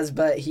has,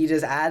 but he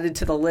just added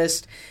to the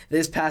list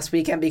this past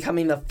weekend,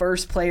 becoming the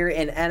first player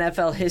in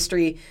NFL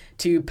history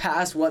to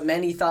pass what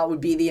many thought would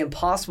be the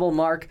impossible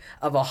mark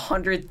of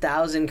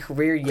 100,000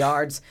 career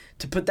yards.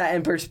 To put that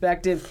in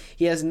perspective,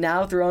 he has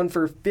now thrown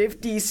for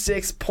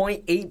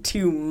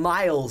 56.82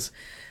 miles.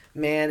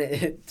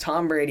 Man,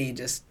 Tom Brady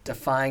just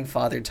defying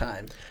father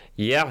time.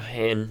 Yeah,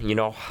 and,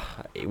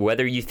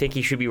 whether you think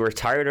he should be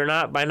retired or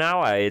not by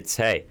now,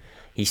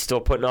 he's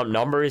still putting up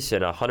numbers,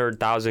 and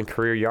 100,000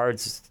 career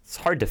yards, it's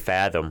hard to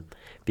fathom,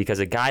 because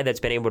a guy that's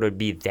been able to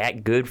be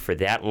that good for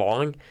that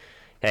long,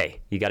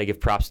 you got to give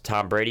props to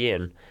Tom Brady,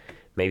 and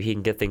maybe he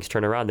can get things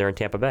turned around there in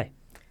Tampa Bay.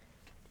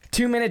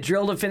 2-minute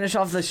drill to finish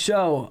off the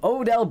show.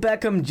 Odell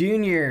Beckham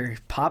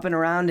Jr. popping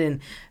around in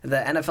the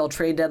NFL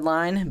trade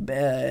deadline.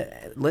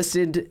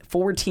 Listed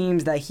 4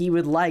 teams that he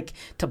would like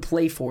to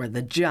play for.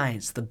 The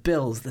Giants, the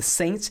Bills, the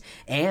Saints,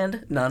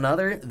 and none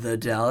other, the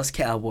Dallas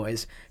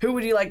Cowboys. Who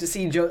would you like to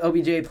see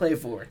OBJ play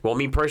for? Well,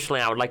 me personally,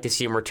 I would like to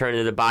see him return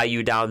to the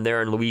Bayou down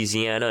there in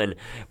Louisiana and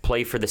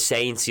play for the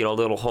Saints. A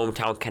little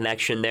hometown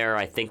connection there.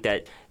 I think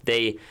that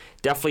they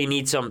definitely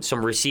need some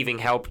receiving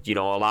help.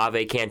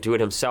 Olave can't do it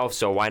himself,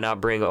 so why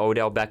not bring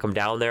Odell Beckham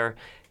down there?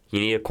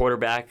 You need a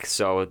quarterback,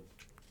 so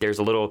there's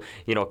a little,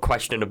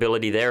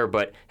 questionability there.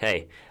 But,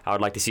 hey, I would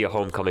like to see a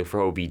homecoming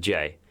for OBJ.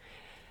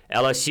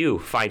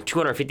 LSU fined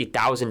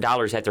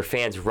 $250,000 after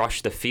fans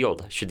rushed the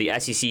field. Should the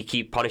SEC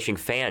keep punishing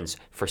fans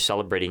for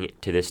celebrating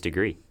it to this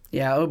degree?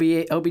 Yeah,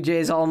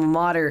 OBJ's alma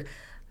mater.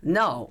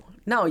 No,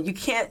 you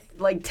can't.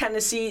 Like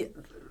Tennessee,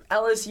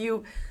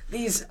 LSU,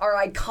 these are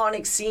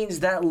iconic scenes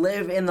that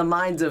live in the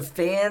minds of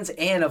fans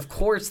and, of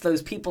course,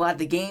 those people at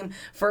the game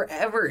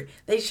forever.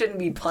 They shouldn't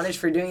be punished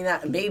for doing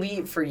that.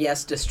 Maybe for,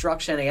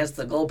 destruction against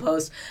the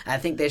goalposts. I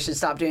think they should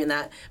stop doing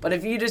that. But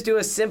if you just do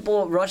a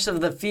simple rush of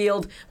the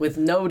field with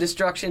no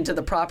destruction to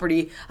the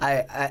property,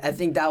 I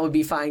think that would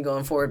be fine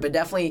going forward. But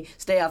definitely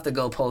stay off the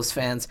goalposts,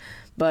 fans.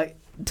 But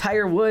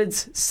Tiger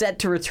Woods set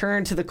to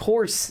return to the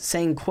course,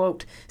 saying,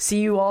 quote,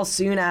 "See you all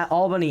soon at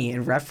Albany,"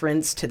 in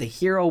reference to the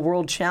Hero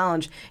World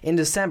Challenge in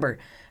December.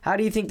 How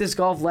do you think this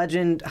golf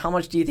legend, how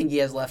much do you think he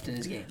has left in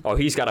his game? Oh,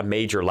 he's got a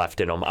major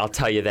left in him. I'll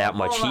tell you that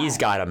much. He's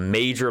got a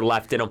major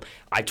left in him.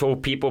 I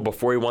told people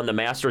before he won the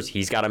Masters,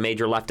 he's got a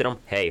major left in him.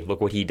 Hey, look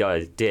what he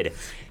did.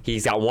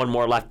 He's got one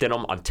more left in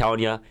him. I'm telling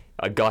you,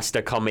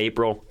 Augusta come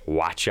April,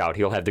 watch out.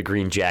 He'll have the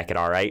green jacket,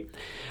 all right?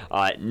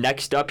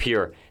 Next up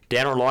here,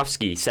 Dan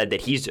Orlovsky said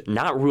that he's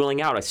not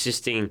ruling out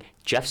assisting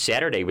Jeff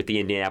Saturday with the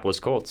Indianapolis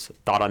Colts.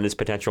 Thought on this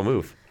potential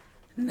move?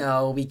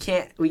 No, we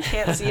can't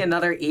see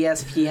another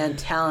ESPN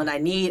talent. I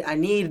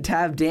need to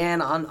have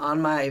Dan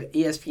on my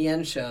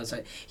ESPN shows.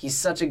 He's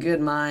such a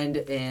good mind,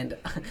 and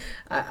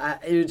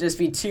it would just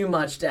be too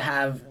much to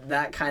have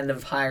that kind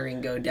of hiring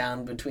go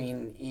down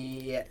between.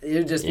 It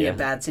would just be a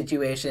bad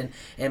situation.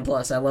 And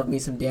plus, I love me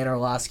some Dan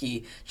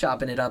Orlovsky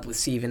chopping it up with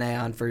Stephen A.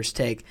 on First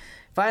Take.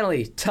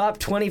 Finally, top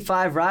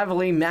 25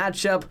 rivalry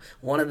matchup,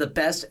 one of the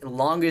best and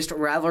longest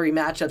rivalry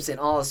matchups in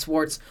all of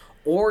sports.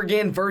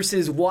 Oregon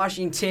versus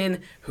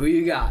Washington. Who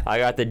you got? I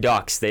got the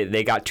Ducks.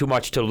 They got too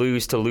much to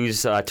lose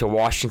to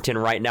Washington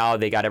right now.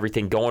 They got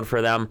everything going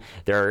for them.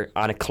 They're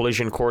on a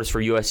collision course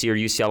for USC or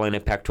UCLA in a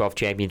Pac-12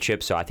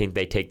 championship, so I think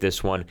they take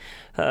this one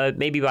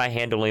maybe by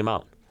handling them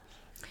out.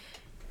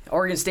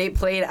 Oregon State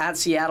played at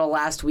Seattle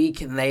last week,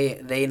 and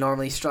they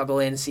normally struggle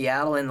in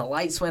Seattle, and the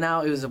lights went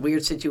out. It was a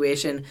weird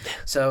situation.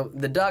 So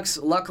the Ducks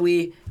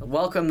luckily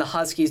welcomed the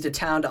Huskies to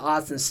town to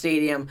Austin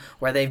Stadium,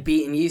 where they've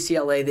beaten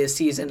UCLA this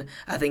season.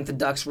 I think the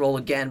Ducks roll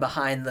again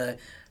behind the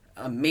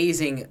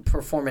amazing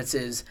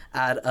performances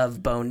out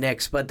of Bo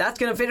Nix. But that's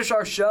going to finish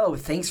our show.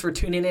 Thanks for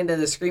tuning into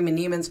the Screamin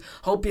Niemanns.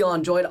 Hope you all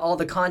enjoyed all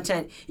the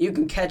content. You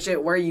can catch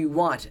it where you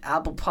want.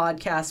 Apple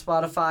Podcasts,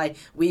 Spotify,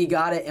 we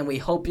got it, and we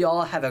hope you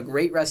all have a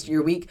great rest of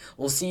your week.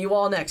 We'll see you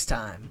all next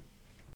time.